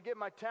 I give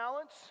my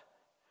talents.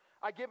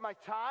 I give my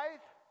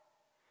tithe.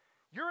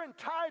 You're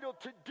entitled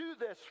to do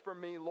this for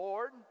me,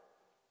 Lord.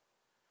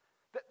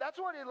 That's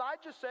what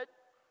Elijah said.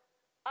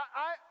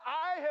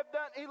 I have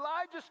done.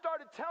 Elijah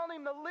started telling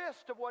him the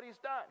list of what he's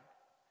done.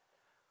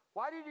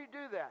 Why did he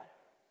do that?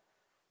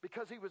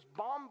 Because he was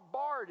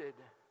bombarded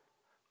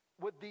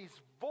with these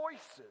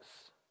voices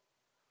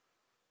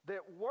that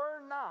were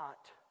not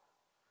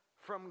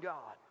from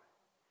God.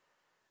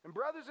 And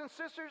brothers and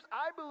sisters,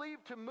 I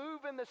believe to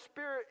move in the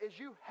Spirit is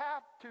you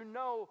have to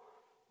know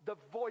the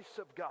voice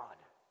of God.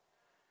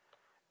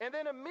 And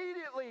then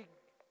immediately,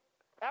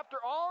 after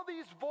all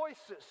these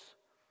voices,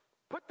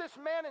 put this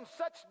man in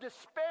such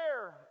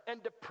despair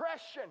and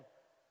depression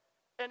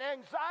and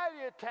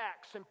anxiety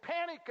attacks and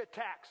panic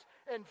attacks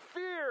and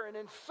fear and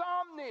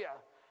insomnia.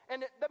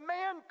 And the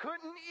man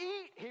couldn't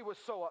eat. He was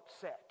so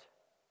upset.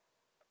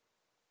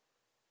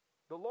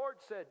 The Lord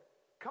said,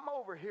 come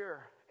over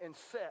here and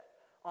sit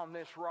on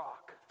this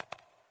rock.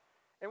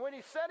 And when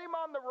he set him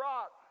on the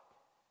rock,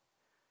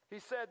 he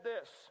said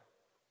this.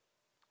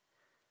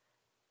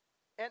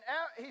 And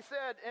he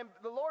said, and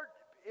the Lord,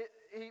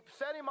 he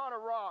set him on a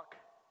rock.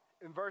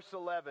 In verse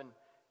 11,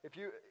 if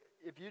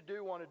you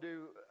do want to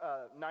do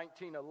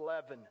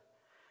 19:11,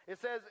 it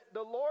says,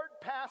 the Lord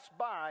passed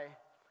by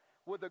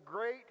with a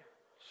great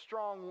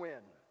strong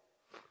wind.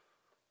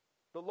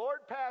 The Lord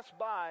passed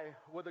by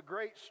with a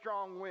great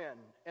strong wind,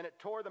 and it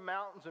tore the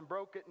mountains and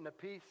broke it into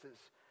pieces.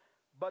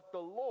 But the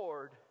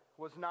Lord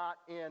was not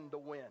in the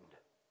wind.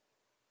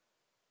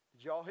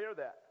 Did y'all hear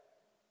that?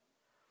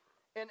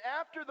 And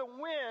after the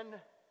wind,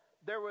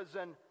 there was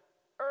an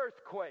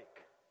earthquake.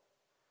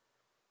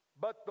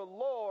 But the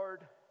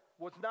Lord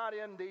was not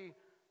in the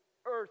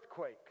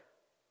earthquake.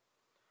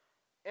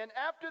 And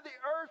after the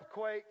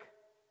earthquake,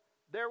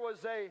 there was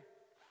a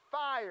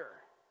fire.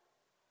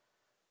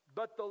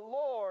 But the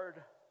Lord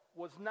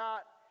was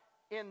not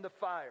in the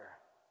fire.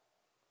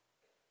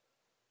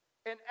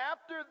 And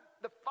after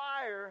the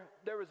fire,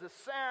 there was a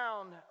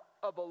sound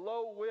of a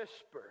low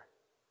whisper.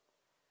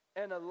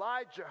 And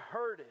Elijah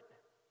heard it.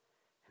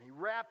 And he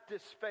wrapped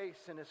his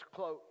face in his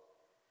cloak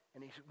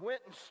And he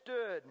went and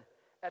stood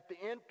at the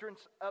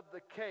entrance of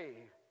the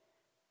cave,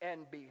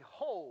 and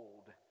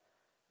behold,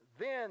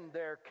 then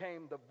there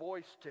came the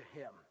voice to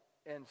him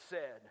and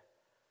said,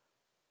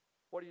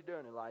 "What are you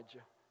doing,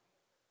 Elijah?"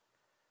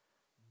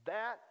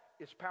 That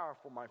is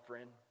powerful, my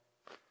friend.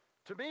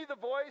 To me, the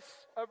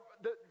voice of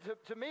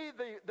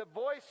the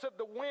voice of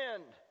the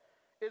wind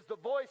is the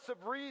voice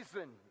of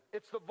reason.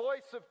 It's the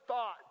voice of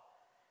thought.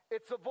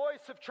 It's the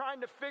voice of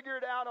trying to figure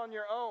it out on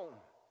your own.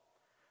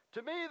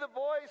 To me, the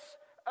voice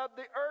of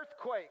the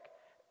earthquake,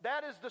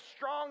 that is the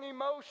strong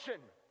emotion.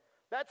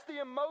 That's the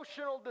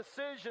emotional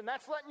decision.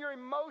 That's letting your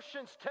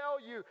emotions tell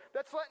you.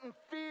 That's letting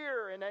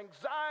fear and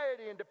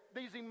anxiety and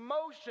these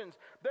emotions,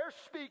 they're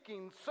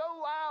speaking so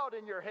loud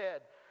in your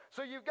head.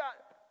 So you've got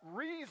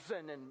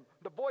reason and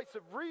the voice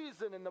of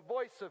reason and the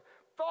voice of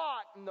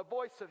thought and the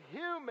voice of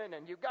human,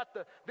 and you've got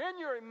then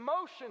your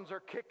emotions are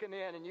kicking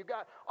in, and you've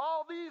got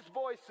all these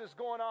voices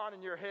going on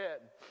in your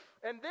head.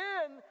 And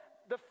then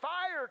the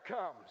fire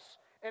comes,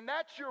 and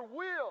that's your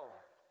will,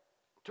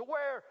 to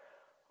where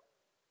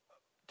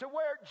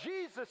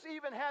Jesus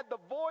even had the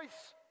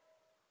voice,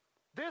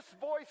 this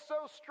voice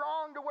so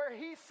strong to where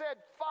he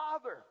said,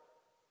 "Father,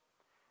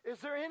 is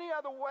there any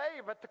other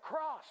way but the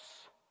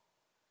cross?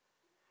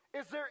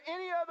 Is there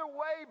any other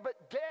way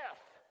but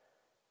death?"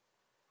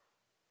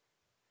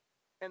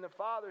 And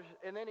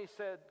then he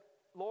said,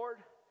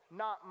 "Lord,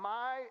 not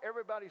my,"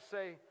 everybody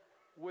say,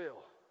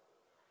 "will."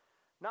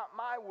 "Not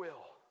my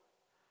will,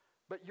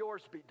 but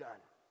yours be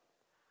done."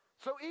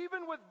 So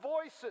even with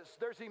voices,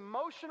 there's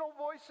emotional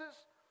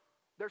voices,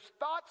 there's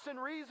thoughts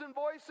and reason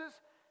voices,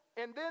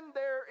 and then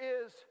there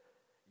is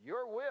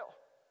your will.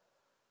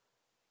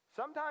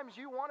 Sometimes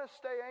you want to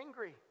stay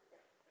angry.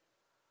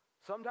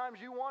 Sometimes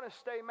you want to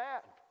stay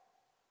mad.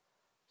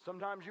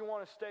 Sometimes you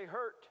want to stay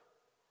hurt.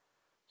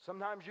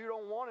 Sometimes you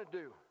don't want to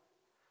do.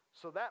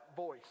 So that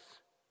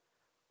voice.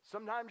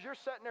 Sometimes you're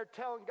sitting there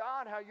telling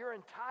God how you're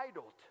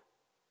entitled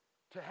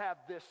to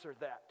have this or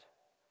that.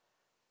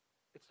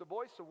 It's the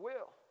voice of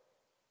will.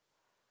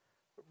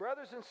 But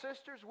brothers and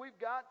sisters, we've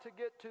got to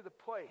get to the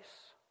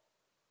place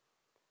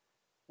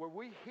where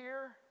we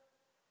hear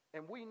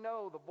and we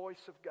know the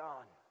voice of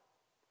God.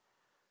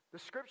 The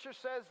scripture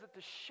says that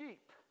the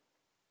sheep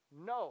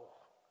know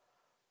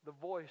the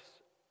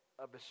voice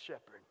of a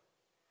shepherd.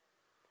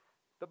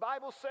 The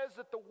Bible says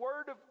that the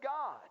Word of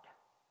God,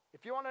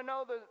 if you want to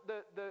know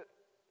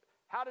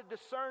how to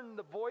discern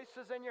the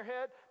voices in your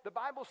head, the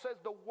Bible says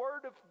the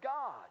Word of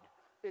God,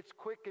 it's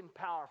quick and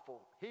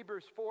powerful.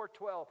 Hebrews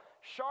 4:12,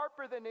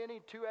 sharper than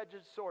any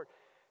two-edged sword,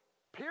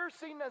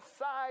 piercing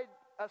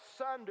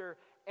asunder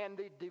and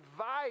the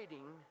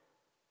dividing.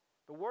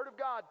 The Word of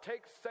God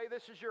say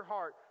this is your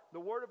heart. The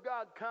Word of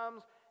God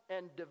comes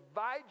and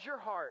divides your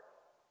heart.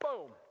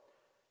 Boom.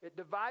 It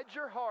divides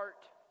your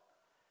heart.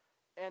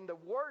 And the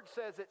Word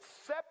says it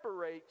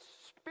separates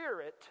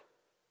spirit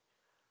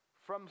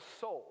from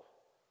soul.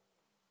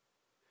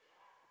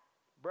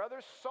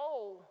 Brothers,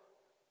 soul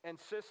and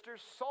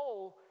sisters,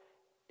 soul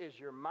is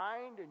your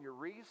mind and your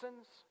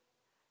reasons.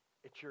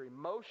 It's your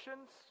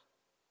emotions.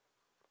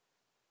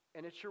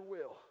 And it's your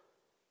will.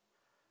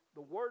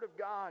 The Word of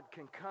God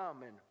can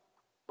come and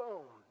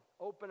boom,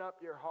 open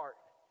up your heart.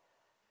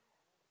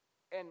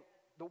 And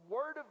the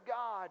Word of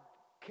God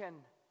can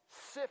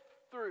sift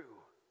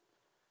through.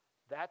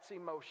 That's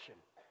emotion.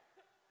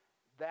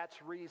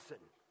 That's reason.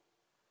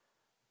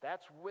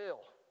 That's will.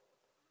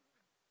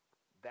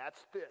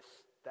 That's this.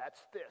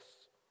 That's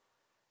this.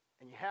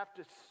 And you have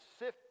to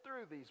sift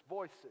through these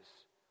voices.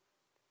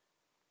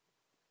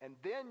 And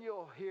then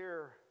you'll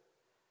hear,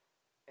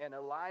 and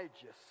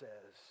Elijah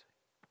says,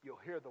 you'll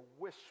hear the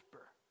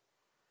whisper.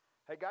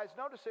 Hey guys,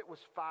 notice it was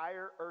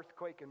fire,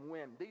 earthquake, and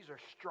wind. These are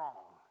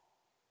strong,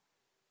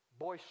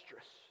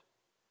 boisterous,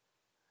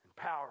 and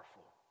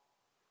powerful.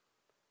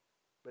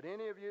 But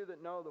any of you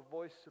that know the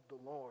voice of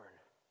the Lord,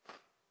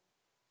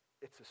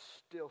 it's a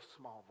still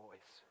small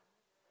voice.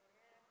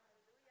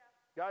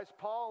 Guys,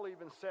 Paul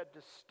even said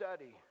to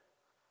study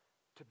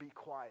to be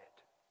quiet.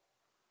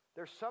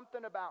 There's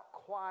something about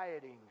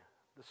quieting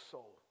the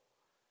soul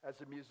as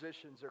the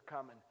musicians are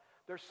coming.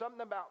 There's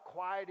something about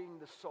quieting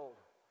the soul.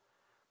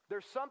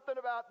 There's something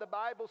about, the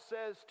Bible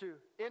says, to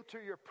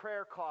enter your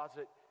prayer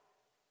closet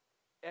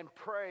and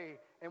pray.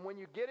 And when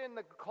you get in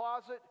the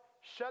closet,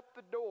 shut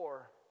the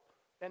door.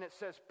 And it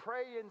says,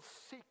 pray in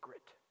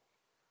secret.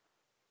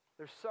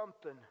 There's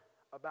something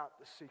about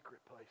the secret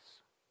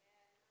place.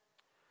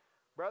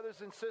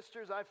 Brothers and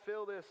sisters, I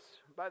feel this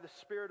by the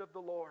Spirit of the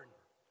Lord.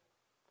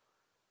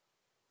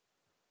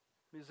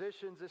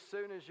 Musicians, as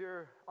soon as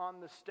you're on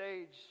the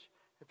stage,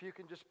 if you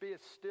can just be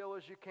as still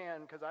as you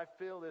can, because I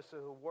feel this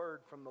as a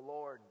word from the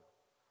Lord.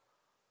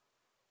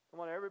 I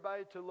want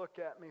everybody to look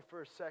at me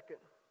for a second.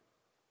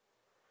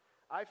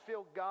 I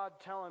feel God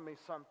telling me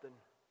something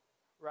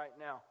right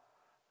now.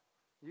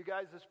 You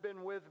guys that's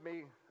been with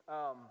me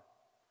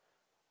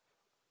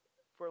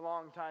for a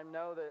long time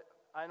know that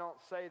I don't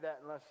say that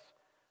unless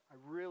I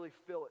really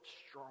feel it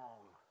strong.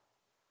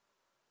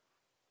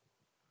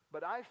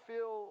 But I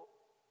feel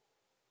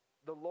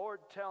the Lord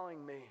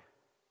telling me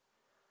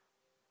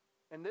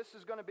And this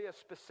is going to be a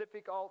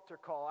specific altar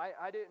call.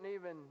 I didn't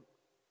even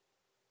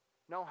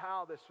know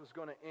how this was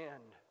going to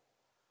end.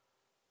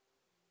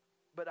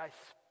 But I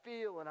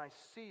feel and I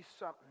see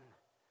something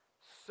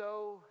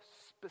so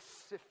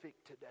specific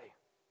today.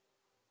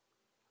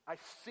 I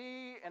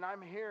see and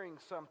I'm hearing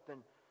something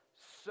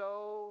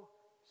so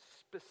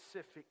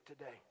specific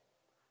today.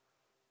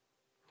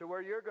 To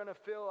where you're going to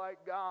feel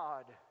like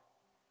God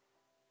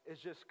is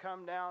just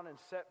come down and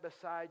sit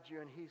beside you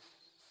and He's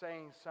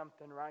saying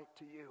something right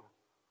to you.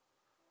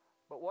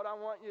 But what I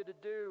want you to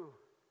do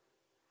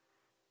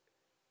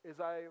is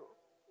I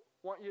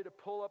want you to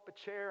pull up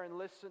a chair and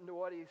listen to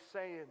what He's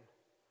saying.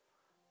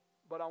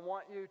 But I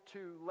want you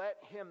to let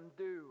Him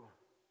do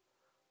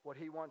what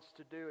He wants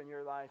to do in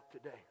your life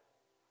today.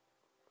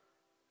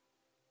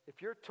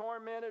 If you're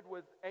tormented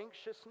with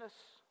anxiousness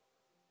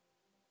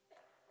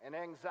and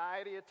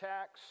anxiety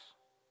attacks,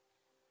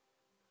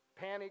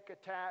 panic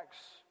attacks,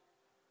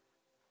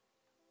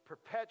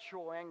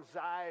 perpetual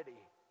anxiety,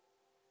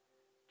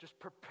 just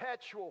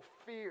perpetual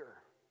fear,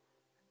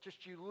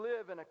 just you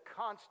live in a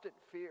constant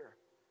fear.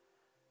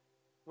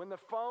 When the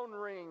phone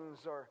rings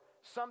or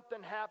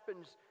something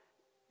happens,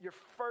 your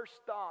first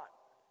thought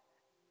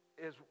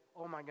is,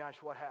 oh my gosh,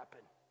 what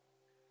happened?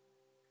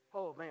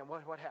 Oh man,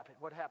 what happened?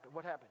 What happened?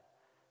 What happened?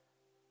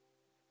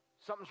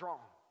 Something's wrong.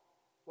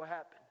 What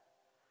happened?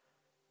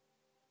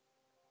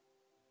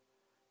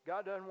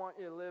 God doesn't want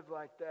you to live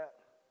like that.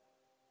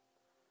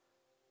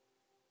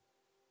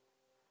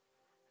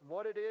 And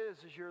what it is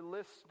you're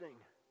listening.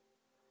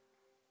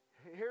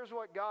 Here's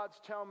what God's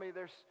telling me.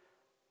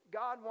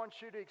 God wants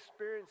you to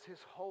experience His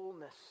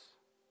wholeness.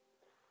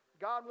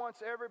 God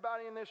wants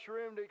everybody in this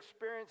room to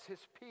experience His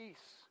peace.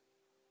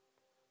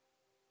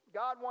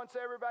 God wants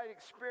everybody to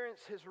experience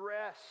His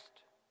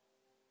rest.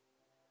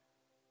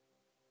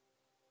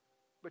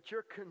 But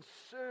you're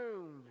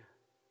consumed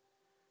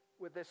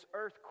with this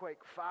earthquake,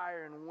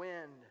 fire, and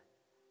wind.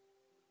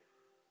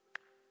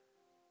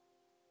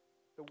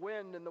 The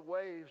wind and the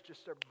waves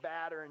just are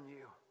battering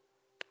you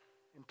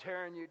and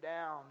tearing you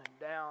down and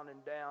down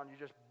and down. You're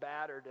just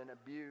battered and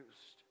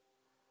abused.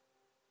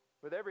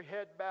 With every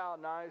head bowed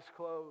and eyes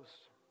closed,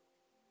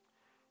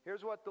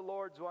 here's what the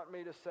Lord's want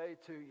me to say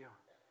to you.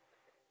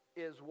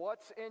 Is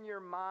what's in your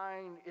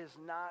mind is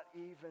not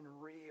even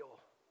real.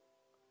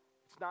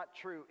 It's not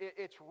true.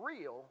 It's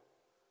real.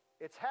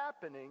 It's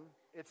happening.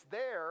 It's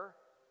there.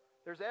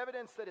 There's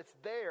evidence that it's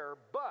there,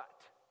 but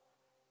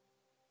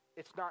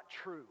it's not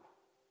true.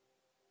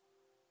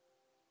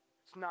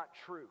 It's not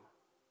true.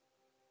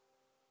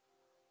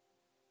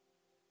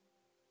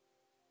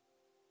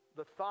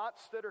 The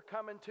thoughts that are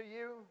coming to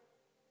you,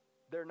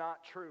 they're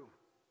not true.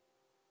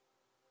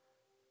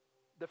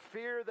 The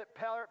fear that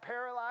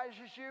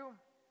paralyzes you,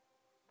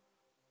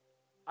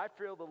 I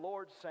feel the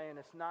Lord saying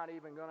it's not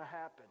even going to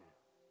happen.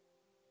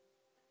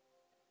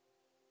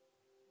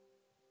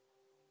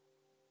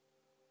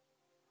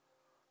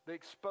 The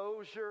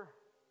exposure.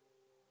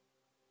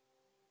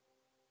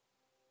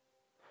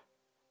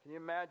 Can you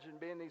imagine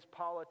being these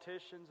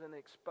politicians and the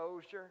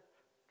exposure?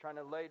 Trying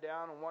to lay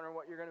down and wondering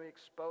what you're going to be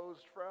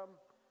exposed from?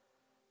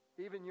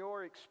 Even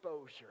your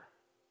exposure.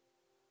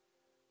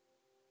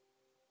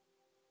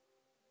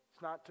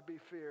 It's not to be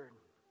feared.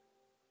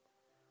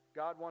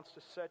 God wants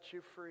to set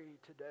you free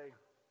today.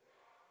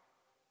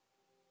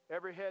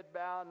 Every head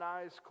bowed and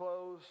eyes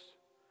closed.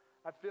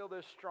 I feel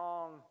this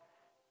strong.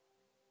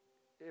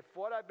 If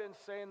what I've been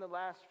saying the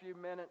last few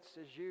minutes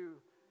is you,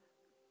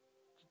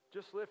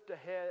 just lift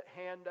a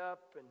hand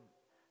up and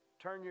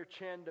turn your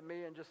chin to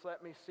me and just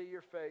let me see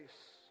your face.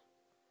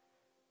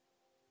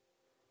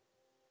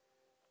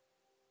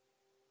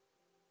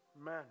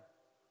 Amen.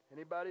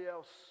 Anybody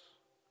else?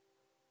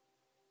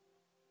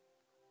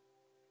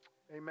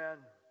 Amen.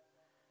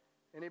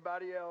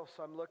 Anybody else?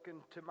 I'm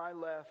looking to my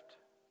left.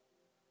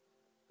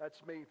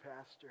 That's me,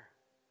 Pastor.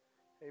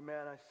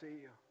 Amen. I see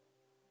you.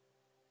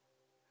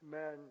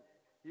 Amen.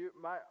 You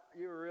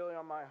were really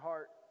on my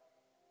heart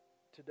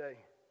today.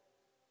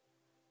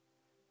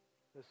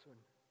 This one.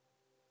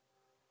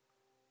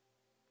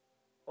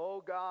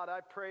 Oh God, I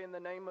pray in the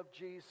name of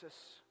Jesus.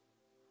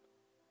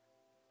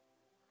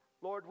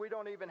 Lord, we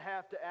don't even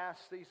have to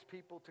ask these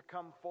people to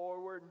come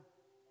forward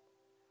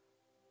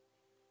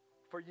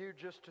for you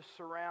just to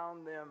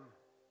surround them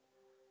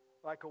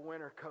like a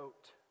winter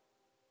coat.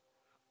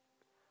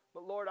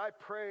 But Lord, I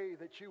pray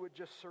that you would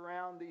just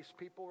surround these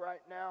people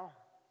right now.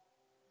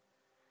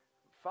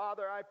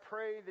 Father, I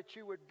pray that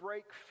you would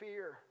break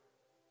fear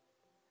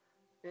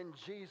in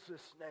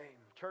Jesus' name.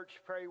 Church,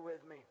 pray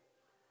with me.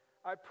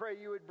 I pray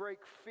you would break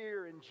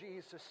fear in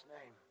Jesus'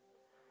 name.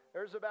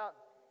 There's about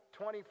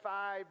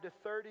 25 to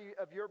 30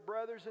 of your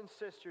brothers and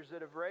sisters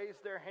that have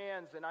raised their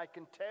hands, and I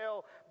can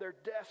tell they're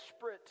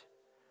desperate.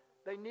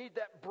 They need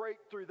that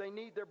breakthrough. They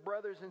need their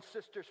brothers and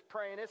sisters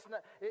praying. It's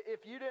not, if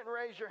you didn't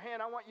raise your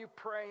hand, I want you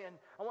praying.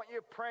 I want you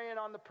praying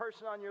on the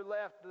person on your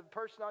left, the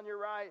person on your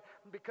right,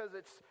 because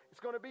it's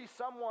going to be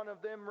someone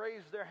of them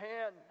raise their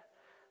hand.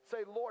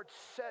 Say, Lord,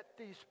 set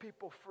these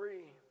people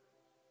free.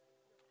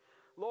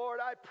 Lord,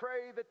 I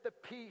pray that the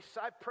peace,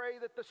 I pray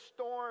that the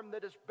storm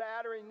that is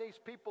battering these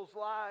people's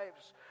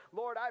lives,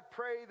 Lord, I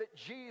pray that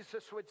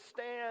Jesus would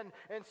stand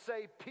and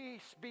say,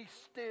 peace, be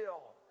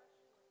still.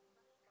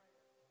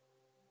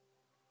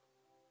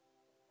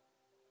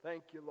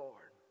 Thank you, Lord.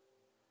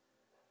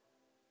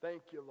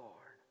 Thank you, Lord.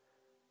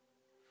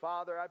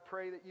 Father, I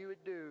pray that you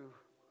would do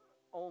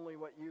only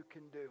what you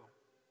can do.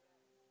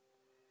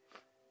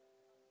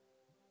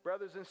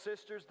 Brothers and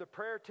sisters, the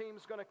prayer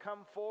team's going to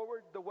come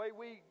forward. The way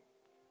we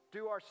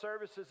do our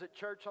services at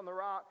Church on the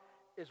Rock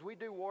is we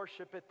do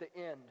worship at the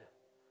end.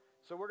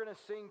 So we're going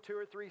to sing 2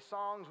 or 3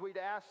 songs. We'd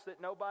ask that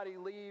nobody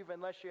leave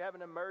unless you have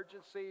an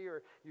emergency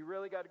or you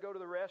really got to go to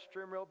the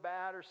restroom real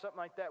bad or something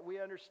like that. We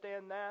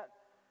understand that.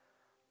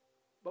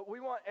 But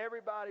we want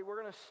everybody, we're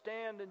going to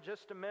stand in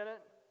just a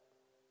minute.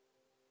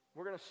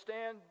 We're going to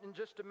stand in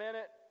just a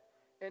minute.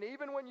 And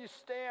even when you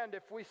stand,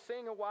 if we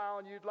sing a while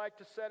and you'd like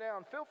to sit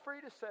down, feel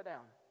free to sit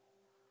down.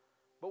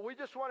 But we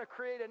just want to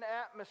create an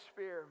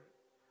atmosphere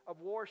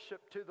of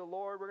worship to the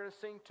Lord. We're going to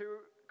sing a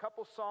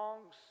couple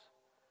songs.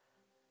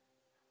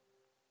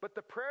 But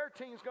the prayer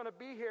team's going to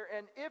be here.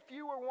 And if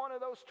you were one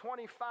of those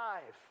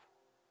 25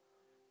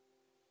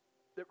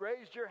 that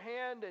raised your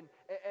hand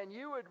and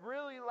you would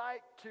really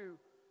like to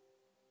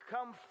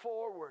come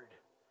forward,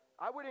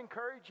 I would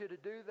encourage you to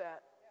do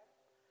that.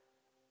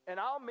 And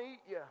I'll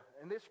meet you,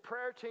 and this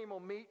prayer team will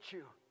meet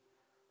you.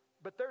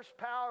 But there's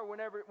power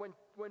when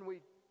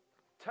we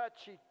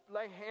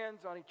lay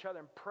hands on each other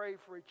and pray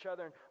for each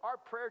other. And our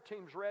prayer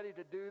team's ready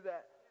to do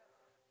that.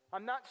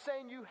 I'm not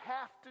saying you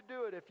have to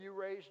do it if you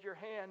raised your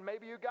hand.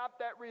 Maybe you got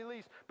that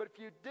release. But if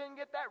you didn't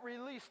get that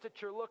release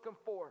that you're looking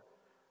for,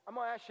 I'm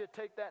going to ask you to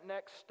take that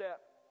next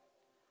step.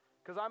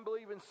 Because I'm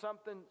believing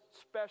something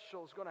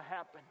special is going to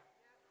happen.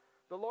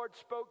 The Lord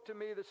spoke to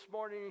me this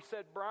morning. He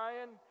said,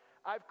 Brian,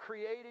 I've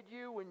created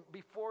you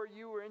before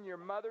you were in your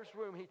mother's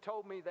womb. He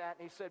told me that.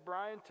 And he said,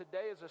 Brian,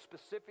 today is a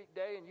specific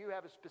day and you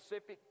have a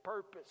specific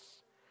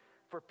purpose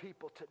for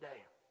people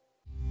today.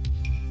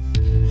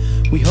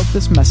 We hope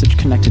this message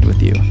connected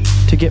with you.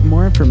 To get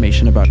more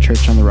information about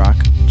Church on the Rock,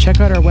 check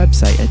out our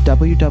website at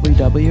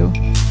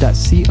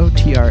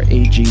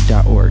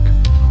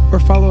www.cotrag.org or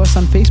follow us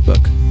on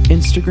Facebook,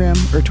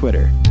 Instagram, or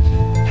Twitter.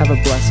 Have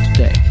a blessed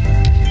day.